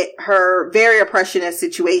outwit her very oppressionist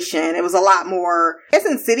situation. It was a lot more, I guess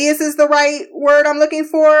insidious is the right word I'm looking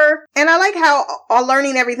for. And I like how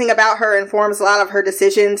learning everything about her informs a lot of her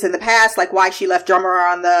decisions in the past, like why she left Drummer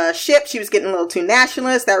on the ship. She was getting a little too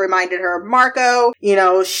nationalist. That reminded her of Marco.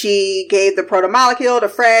 She gave the proto-molecule to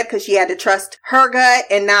Fred because she had to trust her gut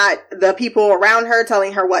and not the people around her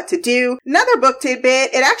telling her what to do. Another book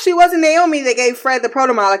tidbit, it actually wasn't Naomi that gave Fred the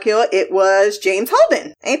proto-molecule. It was James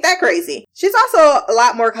Holden. Ain't that crazy? She's also a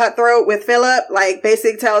lot more cutthroat with Philip.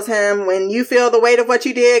 Basically tells him, when you feel the weight of what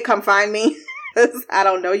you did, come find me. I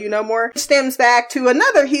don't know you no more. Which stems back to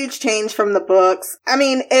another huge change from the books. I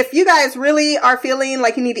mean, if you guys really are feeling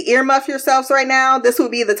like you need to earmuff yourselves right now, this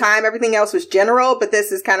would be the time. Everything else was general, but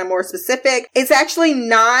this is kind of more specific. It's actually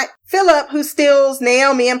not Philip who steals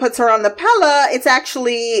Naomi and puts her on the Pella. It's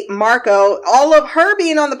actually Marco. All of her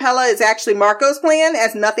being on the Pella is actually Marco's plan. It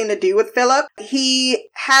has nothing to do with Philip. He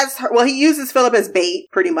uses Philip as bait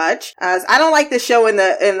pretty much. I don't like this show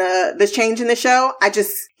this change in the show.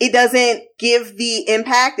 It doesn't give the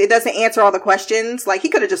impact. It doesn't answer all the questions. Like, he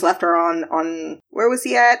could have just left her on where was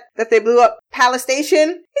he at that they blew up? Palace Station.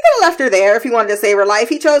 He could have left her there if he wanted to save her life.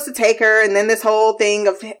 He chose to take her, and then this whole thing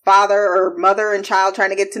of father or mother and child trying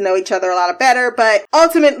to get to know each other a lot better. But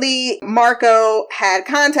ultimately, Marco had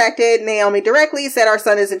contacted Naomi directly, said our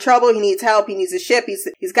son is in trouble. He needs help. He needs a ship.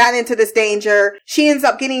 He's gotten into this danger. She ends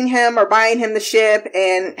up getting him or buying him the ship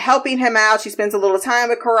and helping him out. She spends a little time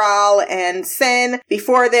with Corral and Sen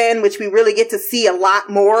before then, which we really get to see a lot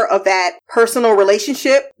more of that personal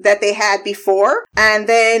relationship that they had before. And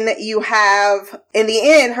then you have, in the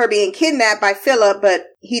end, her being kidnapped by Philip, but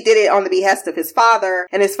he did it on the behest of his father,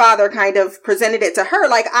 and his father kind of presented it to her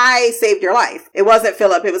like, I saved your life. It wasn't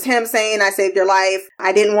Philip. It was him saying, I saved your life.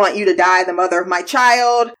 I didn't want you to die, the mother of my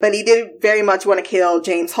child. But he did very much want to kill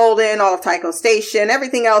James Holden, all of Tycho Station.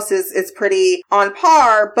 Everything else is pretty on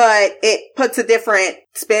par, but it puts a different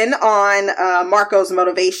spin on Marco's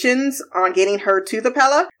motivations on getting her to the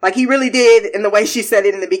Pella. Like, he really did, in the way she said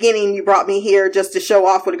it in the beginning, you brought me here just to show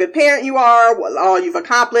off what a good parent you are, what all you've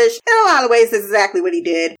accomplished. In a lot of ways, this is exactly what he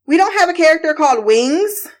did. We don't have a character called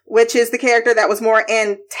Wings, which is the character that was more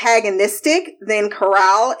antagonistic than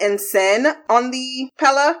Corral and Sen on the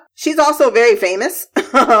Pella. She's also very famous.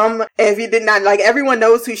 If you did not, like, everyone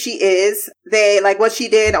knows who she is. They, like, what she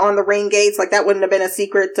did on the ring gates, like, that wouldn't have been a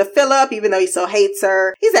secret to Philip, even though he still hates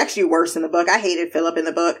her. He's actually worse in the book. I hated Philip in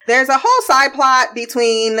the book. There's a whole side plot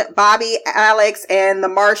between Bobby, Alex, and the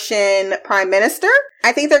Martian Prime Minister.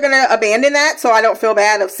 I think they're gonna abandon that, so I don't feel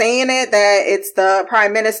bad of saying it, that it's the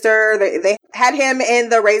Prime Minister. They had him in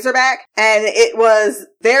the Razorback, and it was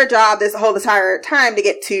their job this whole entire time to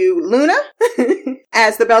get to Luna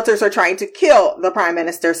as the Belters are trying to kill the Prime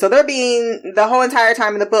Minister. So they're being, the whole entire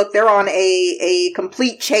time in the book, they're on a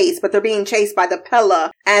complete chase, but they're being chased by the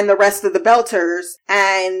Pella and the rest of the Belters,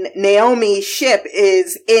 and Naomi's ship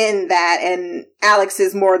is in that, and Alex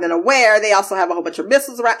is more than aware. They also have a whole bunch of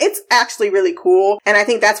missiles around. It's actually really cool. And I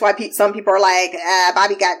think that's why some people are like,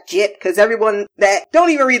 Bobby got gypped, because everyone that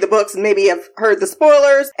don't even read the books maybe have heard the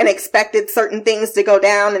spoilers and expected certain things to go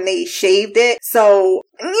down, and they shaved it. So,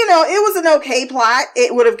 you know, it was an okay plot.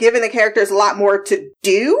 It would have given the characters a lot more to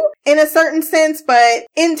do in a certain sense, but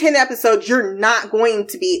in 10 episodes, you're not going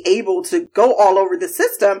to be able to go all over the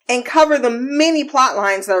system and cover the many plot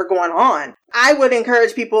lines that are going on. I would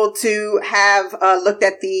encourage people to have looked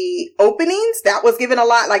at the openings. That was given a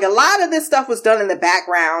lot of this stuff was done in the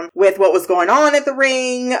background with what was going on at the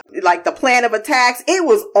ring, like the plan of attacks. It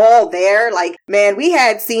was all there. Like, man, we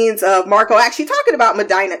had scenes of Marco actually talking about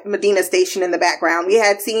Medina Station in the background. We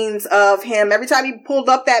had scenes of him every time he pulled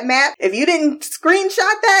up that map. If you didn't screenshot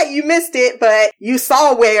that, you missed it, but you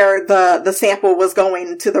saw where the sample was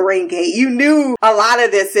going to the ring gate. You knew a lot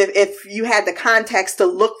of this if you had the context to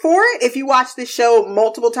look for it. If you watch this show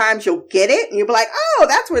multiple times, you'll get it and you'll be like, oh,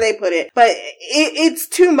 that's where they put it. But it's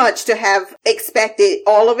too much to have expected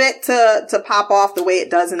all of it to pop off the way it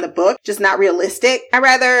does in the book. Just not realistic. I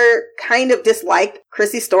rather kind of disliked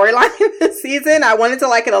Chrissy's storyline this season. I wanted to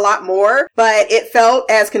like it a lot more, but it felt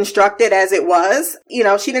as constructed as it was. You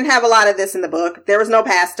know, she didn't have a lot of this in the book. There was no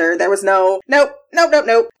pastor. There was nope.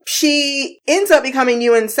 She ends up becoming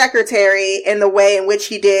Ewan's secretary in the way in which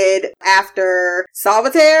he did after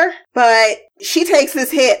Salvatore, but she takes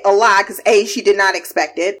this hit a lot because A, she did not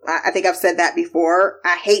expect it. I think I've said that before.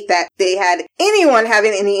 I hate that they had anyone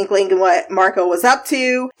having any inkling of what Marco was up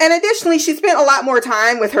to. And additionally, she spent a lot more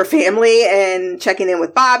time with her family and checking in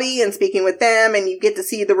with Bobby and speaking with them, and you get to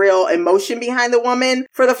see the real emotion behind the woman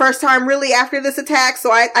for the first time really after this attack.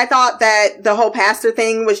 So I thought that the whole pastor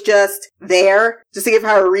thing was just there just to give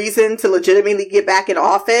her a reason to legitimately get back in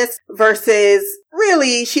office versus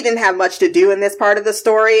really she didn't have much to do in this part of the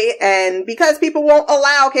story. And because people won't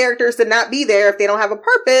allow characters to not be there if they don't have a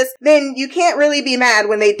purpose, then you can't really be mad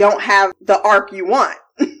when they don't have the arc you want.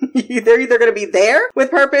 They're either going to be there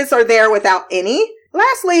with purpose or there without any.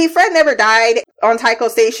 Lastly, Fred never died on Tycho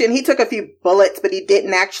Station. He took a few bullets, but he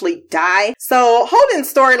didn't actually die. So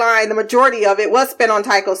Holden's storyline, the majority of it was spent on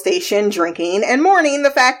Tycho Station drinking and mourning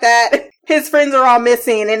the fact that his friends are all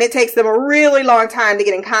missing and it takes them a really long time to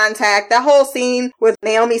get in contact. That whole scene with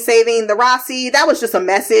Naomi saving the Rossi, that was just a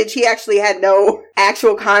message. He actually had no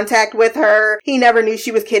actual contact with her. He never knew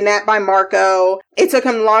she was kidnapped by Marco. It took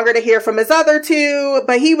him longer to hear from his other two,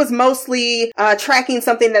 but he was mostly tracking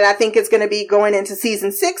something that I think is going to be going into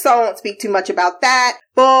season 6, so I won't speak too much about that.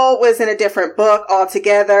 Bull was in a different book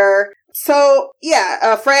altogether. So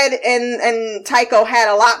yeah, Fred and Tycho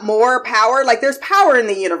had a lot more power. Like there's power in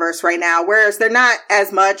the universe right now, whereas they're not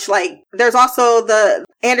as much. Like there's also the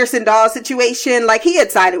Anderson Dawes situation. Like he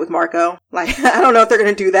had sided with Marco. Like I don't know if they're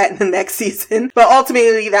going to do that in the next season, but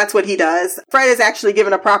ultimately that's what he does. Fred is actually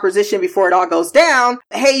given a proposition before it all goes down.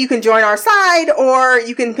 Hey, you can join our side or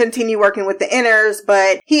you can continue working with the Inners,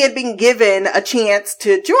 but he had been given a chance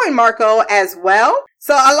to join Marco as well.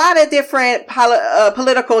 So a lot of different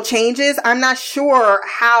political changes. I'm not sure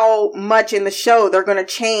how much in the show they're going to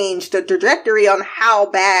change the trajectory on how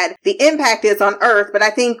bad the impact is on Earth. But I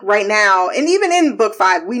think right now, and even in book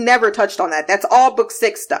 5, we never touched on that. That's all book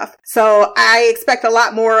 6 stuff. So I expect a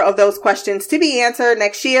lot more of those questions to be answered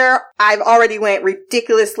next year. I've already went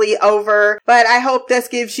ridiculously over, but I hope this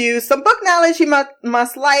gives you some book knowledge you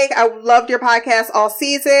must like. I loved your podcast all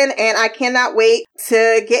season and I cannot wait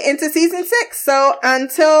to get into season 6. So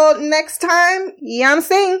until next time, Yam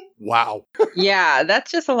Singh. Wow. Yeah, that's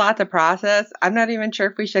just a lot to process. I'm not even sure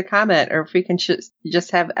if we should comment or if we can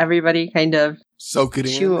just have everybody kind of soak it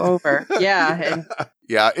chew in. over. Yeah. And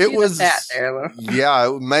yeah, it was there, yeah,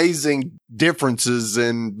 amazing differences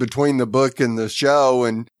in between the book and the show.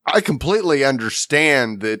 And I completely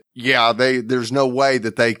understand that, yeah, there's no way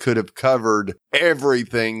that they could have covered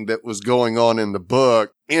everything that was going on in the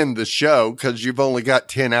book in the show because you've only got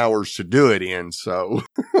 10 hours to do it in. So,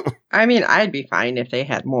 I mean, I'd be fine if they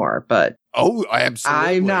had more, but oh,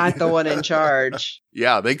 absolutely. I'm not the one in charge.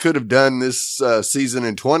 Yeah, they could have done this season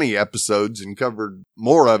in 20 episodes and covered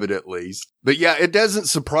more of it at least. But yeah, it doesn't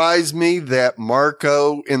surprise me that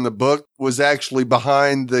Marco in the book was actually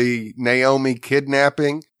behind the Naomi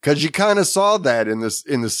kidnapping. Cause you kind of saw that in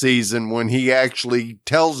the season when he actually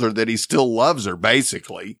tells her that he still loves her,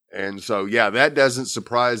 basically. And so, yeah, that doesn't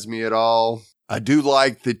surprise me at all. I do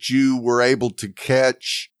like that you were able to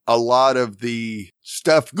catch a lot of the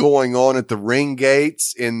stuff going on at the ring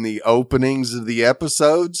gates in the openings of the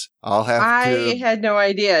episodes. I had no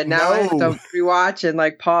idea. Now I have to rewatch and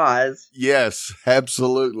like pause. Yes,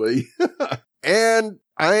 absolutely. And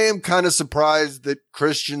I am kind of surprised that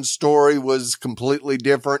Christian's story was completely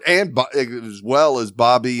different and as well as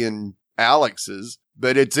Bobby and Alex's.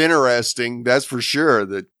 But it's interesting, that's for sure,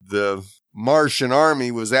 that the Martian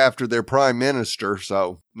army was after their prime minister.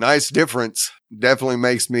 So nice difference. Definitely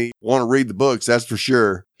makes me want to read the books. That's for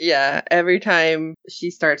sure. Yeah. Every time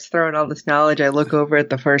she starts throwing all this knowledge, I look over at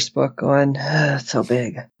the first book going, it's so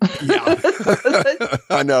big. Yeah.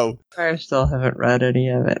 I know. I still haven't read any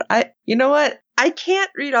of it. You know what? I can't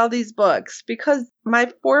read all these books because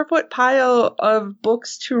my 4-foot pile of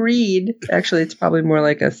books to read, actually, it's probably more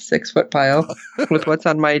like a 6-foot pile with what's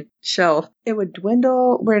on my shelf. It would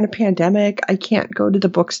dwindle. We're in a pandemic. I can't go to the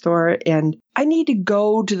bookstore and I need to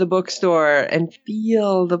go to the bookstore and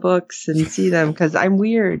feel the books and see them because I'm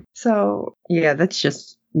weird. So yeah, that's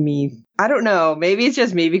just me. I don't know. Maybe it's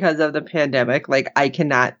just me because of the pandemic. Like I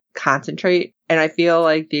cannot concentrate. And I feel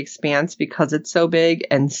like The Expanse, because it's so big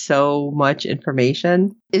and so much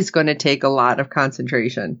information, is going to take a lot of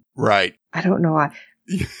concentration. Right. I don't know why.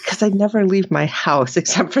 Because I never leave my house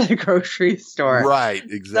except for the grocery store. Right,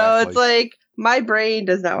 exactly. So it's like my brain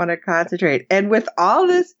does not want to concentrate. And with all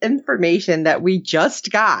this information that we just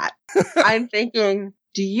got, I'm thinking,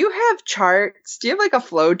 do you have charts? Do you have like a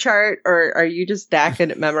flow chart? Or are you just that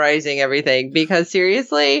good at memorizing everything? Because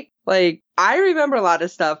seriously, like I remember a lot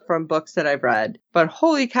of stuff from books that I've read, but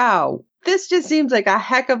holy cow, this just seems like a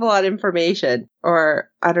heck of a lot of information. Or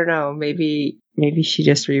I don't know, maybe she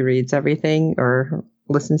just rereads everything or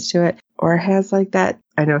listens to it or has like that.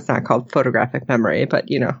 I know it's not called photographic memory, but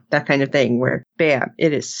you know, that kind of thing where bam,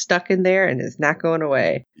 it is stuck in there and is not going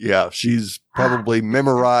away. Yeah. She's probably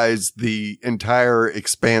memorized the entire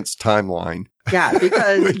Expanse timeline. Yeah,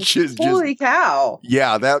 because which is holy cow.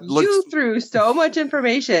 Yeah, that looks. You threw so much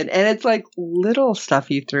information and it's like little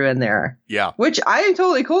stuff you threw in there. Yeah. Which I am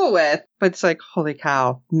totally cool with, but it's like, holy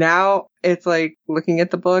cow. Now it's like looking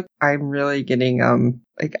at the book, I'm really getting,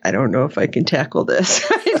 like, I don't know if I can tackle this.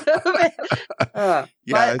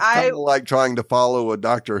 Yeah, it's kind of like trying to follow a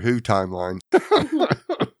Doctor Who timeline.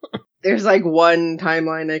 There's like one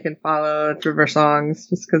timeline I can follow. It's River Songs,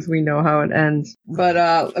 just because we know how it ends. But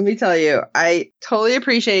let me tell you, I totally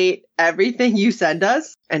appreciate everything you send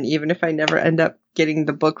us. And even if I never end up getting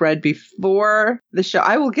the book read before the show,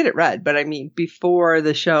 I will get it read. But I mean, before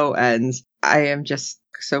the show ends, I am just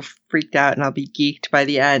so freaked out, and I'll be geeked by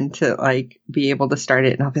the end to like be able to start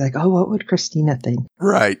it, and I'll be like, oh, what would Christina think?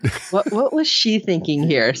 Right. What was she thinking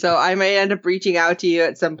here? So I may end up reaching out to you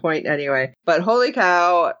at some point anyway. But holy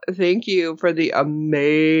cow, thank you for the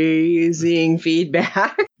amazing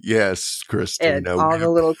feedback. Yes, Christina. And all the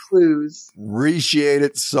little clues. Appreciate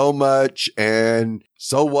it so much. And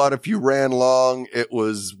so what if you ran long? It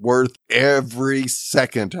was worth every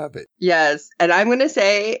second of it. Yes. And I'm going to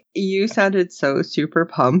say you sounded so super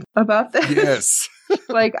pumped about this. Yes.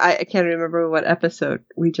 Like, I can't remember what episode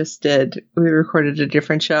we just did. We recorded a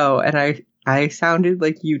different show, and I sounded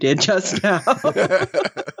like you did just now.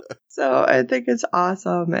 So I think it's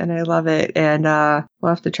awesome, and I love it. And we'll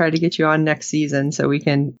have to try to get you on next season so we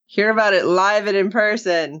can hear about it live and in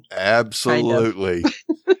person. Absolutely.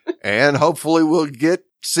 And hopefully we'll get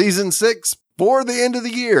season 6 for the end of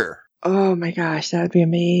the year. Oh my gosh, that would be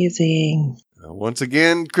amazing. Once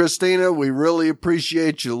again, Christina, we really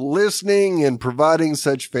appreciate you listening and providing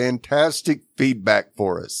such fantastic feedback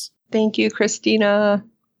for us. Thank you, Christina.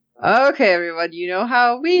 Okay, everyone, you know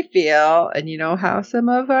how we feel, and you know how some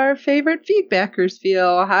of our favorite feedbackers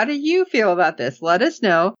feel. How do you feel about this? Let us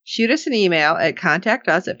know. Shoot us an email at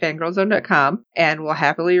contactus@fangirlzone.com, and we'll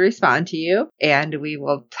happily respond to you, and we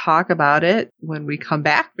will talk about it when we come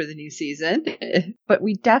back for the new season. But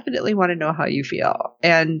we definitely want to know how you feel.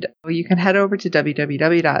 And you can head over to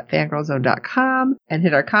www.fangirlzone.com and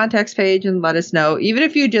hit our contacts page and let us know. Even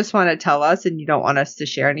if you just want to tell us and you don't want us to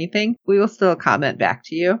share anything, we will still comment back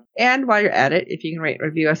to you. And while you're at it, if you can rate and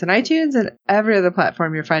review us on iTunes and every other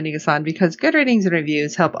platform you're finding us on, because good ratings and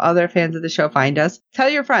reviews help other fans of the show find us. Tell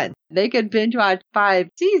your friends. They could binge watch 5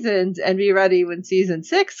 seasons and be ready when season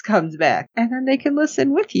 6 comes back. And then they can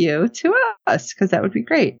listen with you to us, because that would be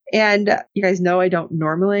great. And you guys know I don't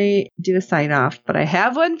normally do a sign off, but I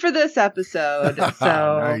have one for this episode.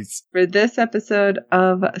 So Nice. For this episode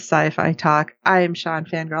of Sci-Fi Talk, I am Sean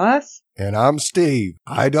Fangirl S. And I'm Steve.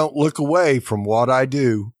 I don't look away from what I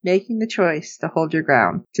do. Making the choice to hold your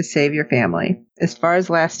ground, to save your family. As far as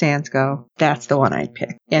last stands go, that's the one I'd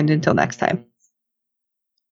pick. And until next time.